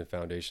since I moved into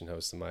Foundation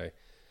House in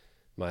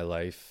my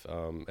life.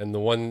 And the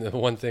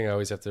one thing I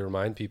always have to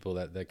remind people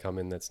that come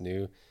in that's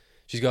new,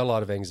 she's got a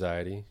lot of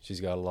anxiety. She's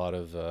got a lot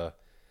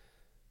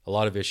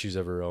of issues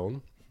of her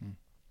own.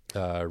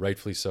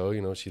 Rightfully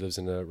so. She lives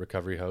in a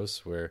recovery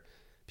house where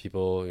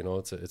people,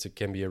 it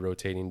can be a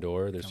rotating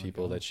door. There's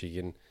people that she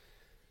can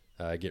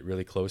get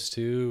really close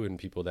to, and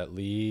people that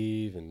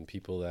leave, and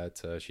people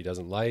that she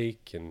doesn't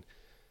like. And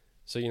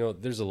so,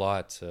 there's a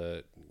lot,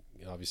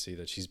 obviously,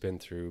 that she's been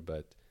through,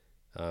 but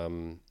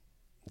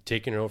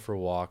taking her out for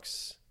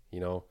walks,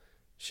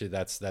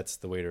 that's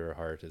the way to her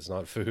heart. It's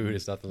not food.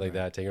 It's nothing like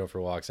that. Taking her out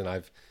for walks. And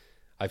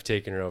I've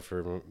taken her out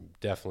for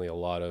definitely a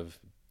lot of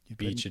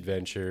beach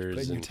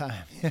adventures, and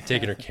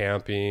taking her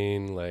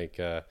camping,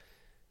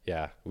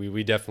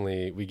 we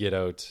definitely get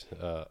out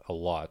a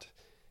lot,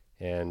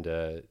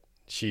 and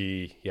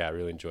she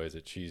really enjoys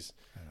it. She's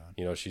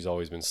she's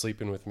always been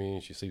sleeping with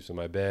me. She sleeps in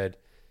my bed.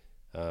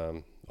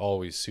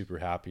 Always super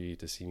happy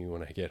to see me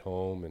when I get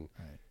home,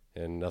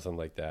 and nothing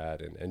like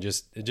that. And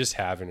just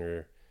having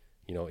her,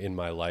 in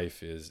my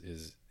life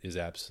is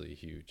absolutely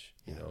huge.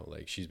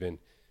 She's been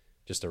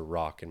just a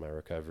rock in my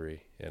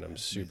recovery, and I'm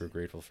super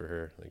grateful for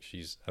her.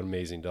 She's an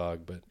amazing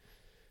dog, but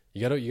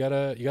you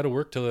gotta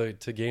work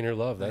to gain her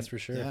love. That's for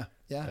sure.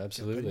 Yeah,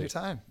 absolutely. Put in your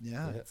time.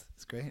 Yeah.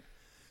 It's great.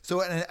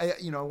 So, and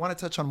I want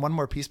to touch on one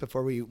more piece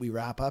before we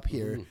wrap up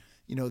here.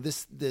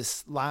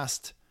 This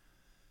last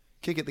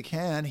kick at the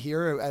can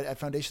here at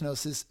Foundation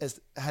House has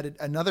had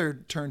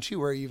another turn too,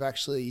 where you've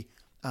actually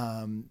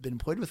been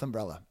employed with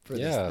Umbrella for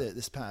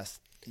this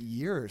past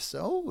year or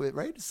so,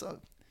 right? So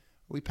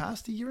we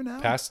passed a year now.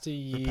 Past a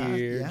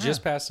year,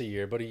 just past a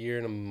year, about a year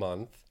and a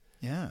month.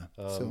 Yeah.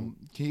 So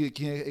can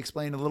you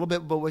explain a little bit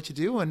about what you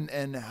do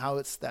and how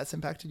that's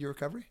impacted your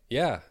recovery?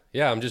 Yeah.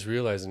 I'm just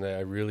realizing that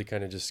I really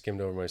kind of just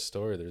skimmed over my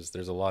story.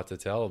 There's a lot to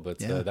tell, but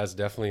that's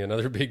definitely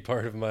another big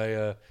part of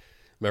my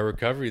My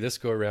recovery this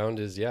go around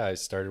is, I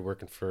started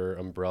working for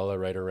Umbrella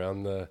right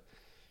around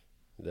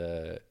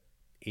the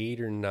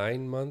 8 or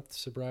 9 month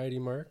sobriety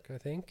mark, I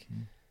think.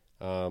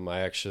 I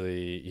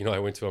actually, I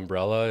went to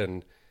Umbrella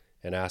and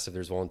asked if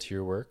there's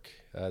volunteer work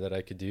that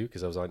I could do,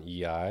 because I was on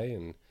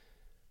EI,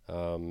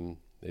 and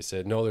they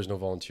said, no, there's no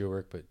volunteer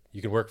work, but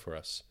you can work for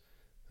us.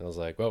 And I was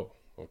like, whoa,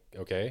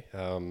 okay,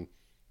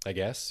 I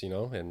guess,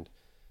 and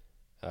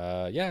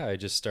I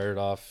just started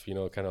off,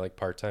 kind of like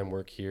part-time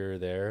work here or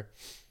there.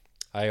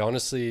 I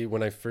honestly,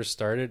 when I first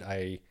started,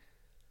 I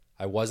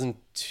wasn't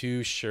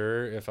too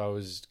sure if I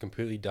was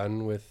completely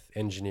done with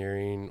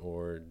engineering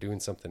or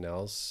doing something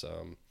else.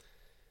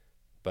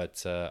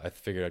 But I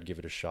figured I'd give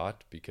it a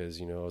shot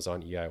because, I was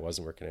on EI, I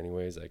wasn't working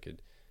anyways. I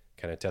could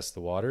kind of test the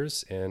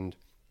waters. And,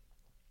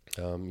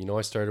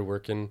 I started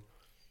working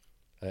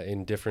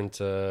in different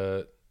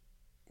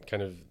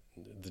kind of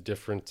the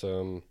different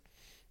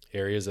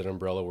areas that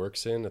Umbrella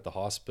works in, at the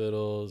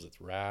hospitals, at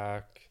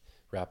RAC,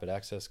 Rapid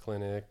Access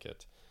Clinic,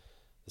 at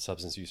the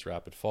Substance Use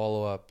Rapid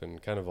Follow-Up, and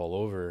kind of all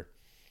over.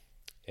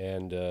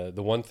 And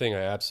the one thing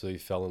I absolutely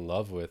fell in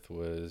love with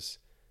was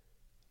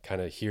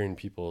kind of hearing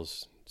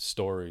people's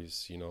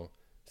stories,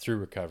 through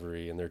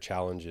recovery and their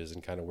challenges,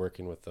 and kind of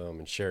working with them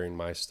and sharing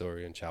my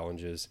story and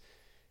challenges,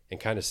 and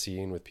kind of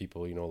seeing with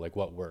people, like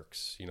what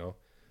works,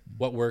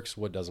 what works,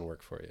 what doesn't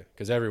work for you.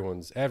 Because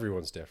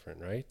everyone's different,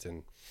 right?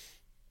 And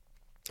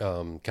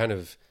kind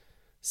of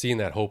seeing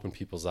that hope in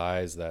people's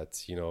eyes that,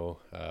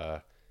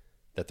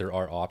 that there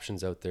are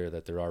options out there,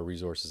 that there are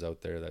resources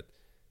out there, that,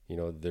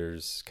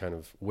 there's kind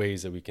of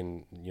ways that we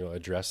can,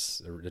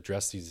 address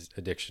these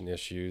addiction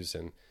issues,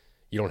 and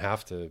you don't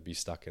have to be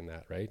stuck in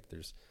that, right?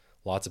 There's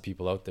lots of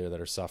people out there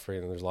that are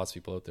suffering, and there's lots of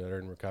people out there that are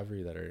in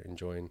recovery that are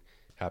enjoying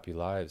happy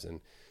lives.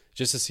 And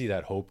just to see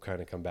that hope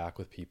kind of come back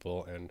with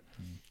people. And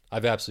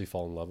I've absolutely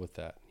fallen in love with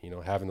that,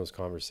 having those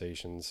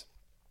conversations,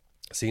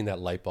 seeing that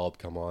light bulb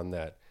come on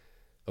that,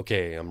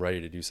 okay, I'm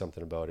ready to do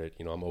something about it.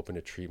 I'm open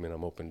to treatment.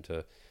 I'm open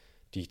to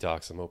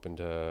detox. I'm open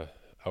to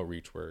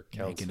outreach work,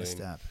 counseling. Making a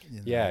step.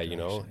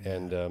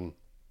 And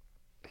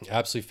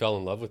absolutely fell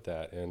in love with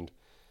that. And,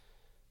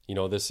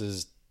 this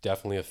is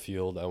definitely a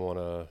field I want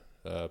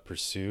to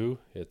pursue.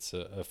 It's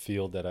a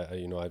field that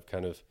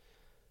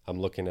I'm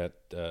looking at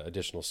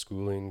additional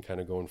schooling kind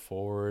of going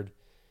forward,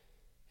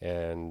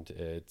 and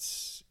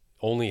it's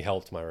only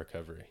helped my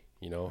recovery,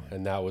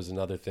 and that was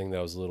another thing that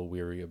I was a little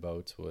weary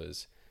about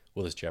was,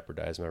 will this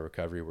jeopardize my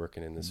recovery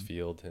working in this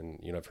field?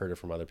 And, I've heard it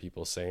from other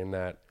people saying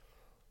that.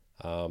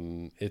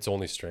 It's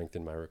only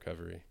strengthened my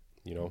recovery,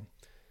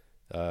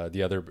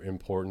 The other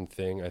important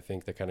thing I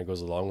think that kind of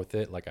goes along with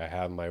it, like I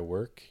have my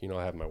work,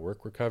 I have my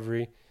work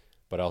recovery,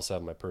 but I also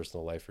have my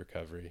personal life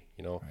recovery,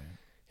 right.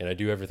 And I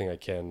do everything I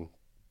can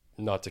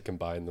not to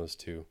combine those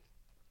two.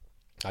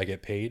 I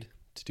get paid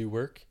to do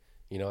work,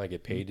 I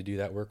get paid to do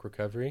that work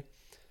recovery.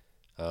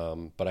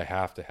 But I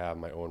have to have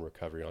my own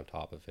recovery on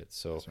top of it.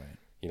 So,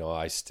 right.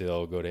 I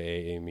still go to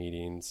AA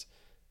meetings.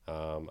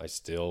 I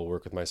still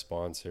work with my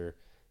sponsor.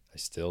 I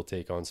still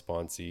take on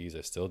sponsees.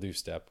 I still do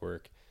step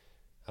work.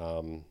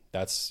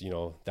 That's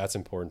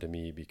important to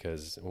me,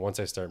 because once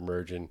I start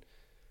merging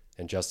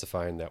and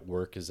justifying that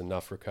work is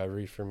enough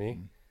recovery for me,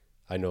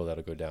 I know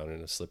that'll go down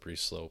in a slippery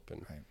slope.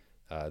 And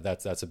right.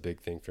 That's a big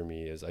thing for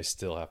me, is I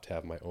still have to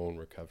have my own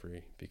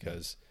recovery,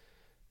 because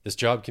this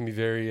job can be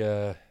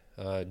very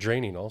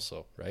draining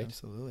also, right?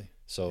 Absolutely.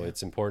 So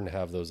it's important to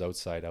have those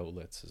outside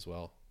outlets as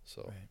well.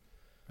 So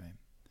right.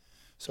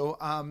 So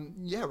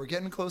we're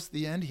getting close to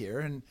the end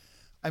here, and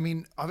I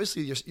mean,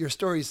 obviously your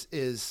story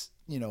is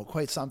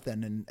quite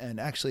something, and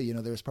actually,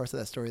 there's parts of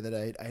that story that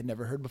I had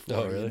never heard before.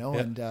 Oh, really?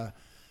 Yeah.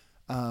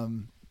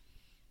 And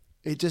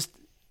it just,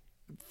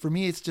 for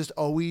me, it's just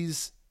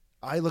always,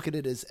 I look at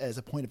it as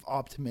a point of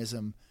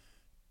optimism.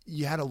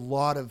 You had a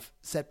lot of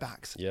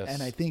setbacks. Yes.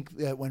 And I think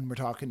that when we're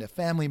talking to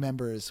family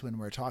members, when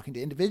we're talking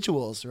to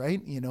individuals, right,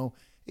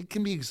 it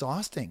can be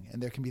exhausting,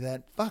 and there can be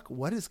that,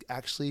 what is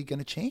actually going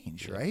to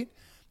change, right?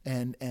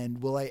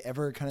 And will I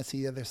ever kind of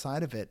see the other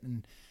side of it?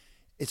 And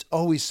it's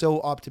always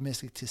so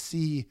optimistic to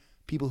see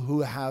people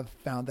who have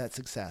found that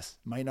success.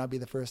 Might not be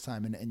the first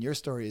time. And your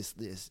story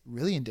is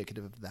really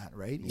indicative of that,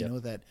 right? You know,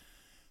 that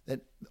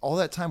all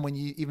that time when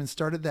you even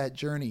started that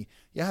journey,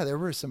 there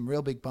were some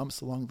real big bumps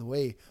along the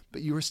way,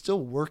 but you were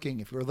still working.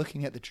 If you were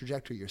looking at the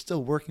trajectory, you're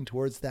still working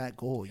towards that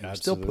goal. You're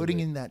still putting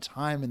in that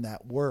time and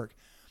that work.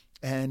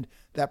 And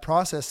that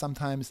process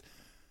sometimes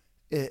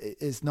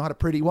is not a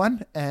pretty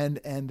one. And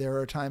there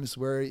are times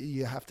where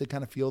you have to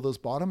kind of feel those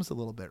bottoms a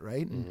little bit,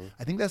 right? And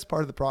I think that's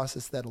part of the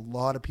process that a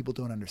lot of people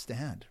don't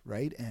understand,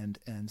 right? And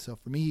so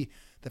for me,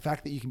 the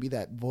fact that you can be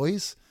that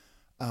voice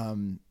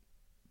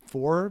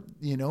for,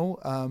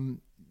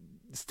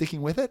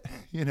 sticking with it,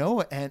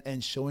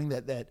 and showing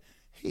that,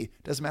 hey,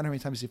 it doesn't matter how many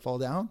times you fall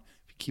down.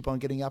 If you keep on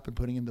getting up and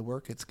putting in the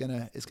work, it's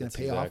gonna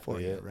pay off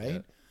for you,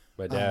 right?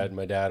 Yeah.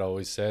 My dad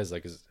always says,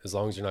 like, as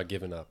long as you're not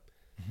giving up.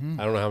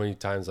 I don't know how many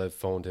times I've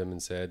phoned him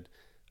and said,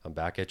 I'm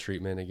back at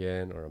treatment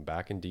again, or I'm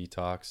back in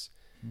detox.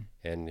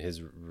 And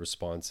his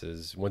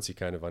responses, once he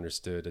kind of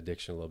understood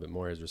addiction a little bit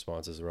more, his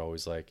responses were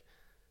always like,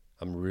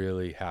 I'm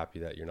really happy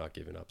that you're not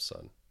giving up,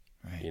 son.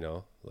 Right. You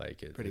know,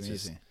 like Pretty it's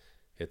amazing.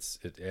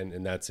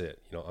 And that's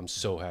it. You know, I'm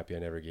so happy I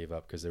never gave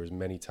up, because there was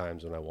many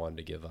times when I wanted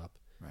to give up.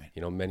 Right.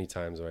 You know, many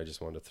times when I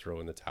just wanted to throw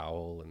in the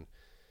towel,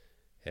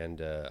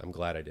 and I'm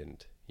glad I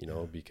didn't, you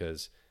know,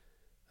 because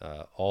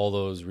all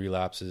those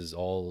relapses,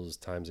 all those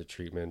times of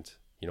treatment,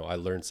 you know, I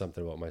learned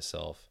something about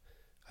myself.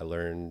 I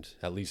learned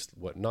at least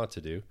what not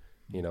to do,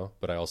 you know,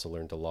 but I also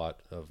learned a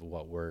lot of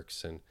what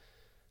works, and,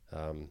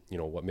 you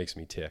know, what makes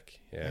me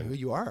tick, and who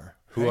you are,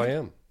 who right? I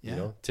am. Yeah. You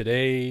know,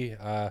 today,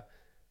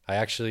 I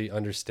actually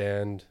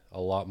understand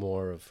a lot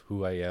more of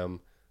who I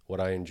am, what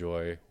I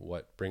enjoy,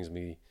 what brings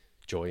me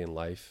joy in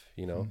life,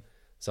 you know,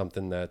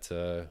 something that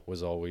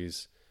was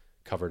always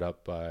covered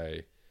up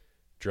by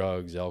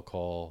drugs,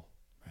 alcohol,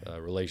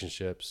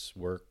 relationships,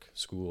 work,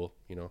 school,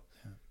 you know.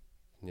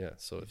 Yeah,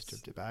 so You've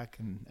stripped it back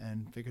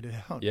and figured it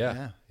out.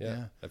 Yeah.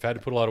 I've had to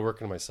put a lot of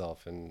work into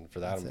myself, and for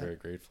that, I'm very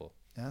grateful.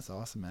 Yeah, that's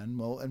awesome, man.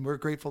 Well, and we're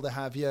grateful to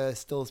have you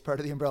still as part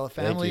of the Umbrella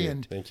family.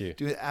 Thank you.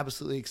 Do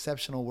absolutely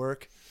exceptional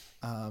work.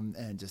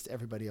 And just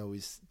everybody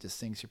always just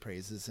sings your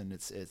praises, and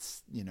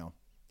it's you know,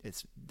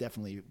 it's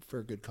definitely for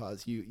a good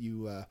cause.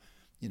 You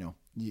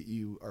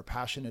are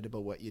passionate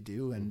about what you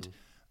do, and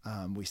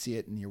we see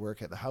it in your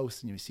work at the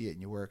house, and you see it in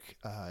your work,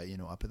 you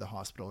know, up at the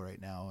hospital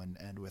right now,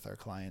 and with our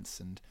clients.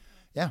 And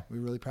yeah, we're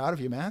really proud of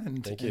you, man,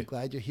 and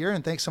glad you're here.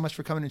 And thanks so much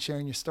for coming and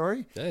sharing your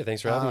story. Hey,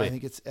 thanks for having me. I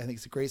think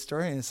it's a great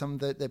story, and it's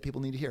something that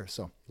people need to hear.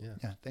 So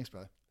yeah, thanks,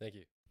 brother. Thank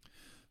you.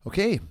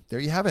 Okay, there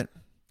you have it.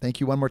 Thank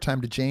you one more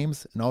time to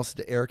James, and also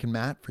to Eric and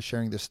Matt for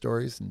sharing their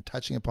stories and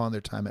touching upon their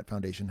time at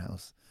Foundation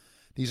House.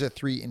 These are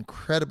 3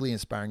 incredibly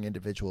inspiring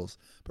individuals,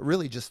 but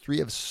really just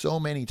 3 of so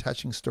many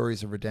touching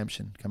stories of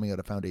redemption coming out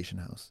of Foundation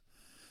House.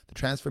 The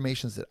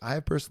transformations that I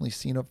have personally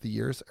seen over the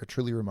years are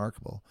truly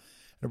remarkable,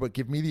 and are what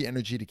give me the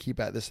energy to keep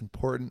at this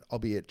important,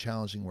 albeit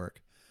challenging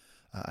work.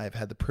 I have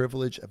had the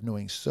privilege of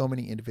knowing so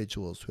many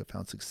individuals who have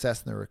found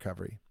success in their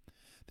recovery.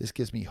 This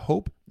gives me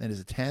hope and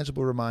is a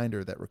tangible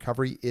reminder that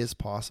recovery is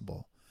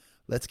possible.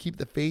 Let's keep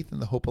the faith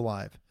and the hope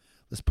alive.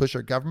 Let's push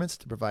our governments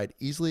to provide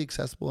easily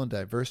accessible and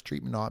diverse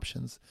treatment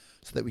options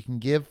so that we can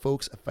give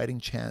folks a fighting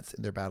chance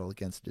in their battle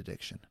against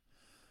addiction.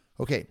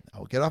 Okay, I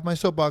will get off my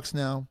soapbox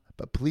now,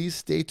 but please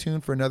stay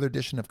tuned for another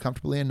edition of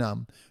Comfortably and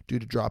Numb, due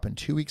to drop in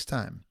 2 weeks'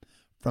 time.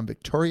 From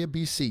Victoria,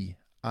 BC,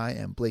 I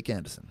am Blake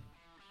Anderson.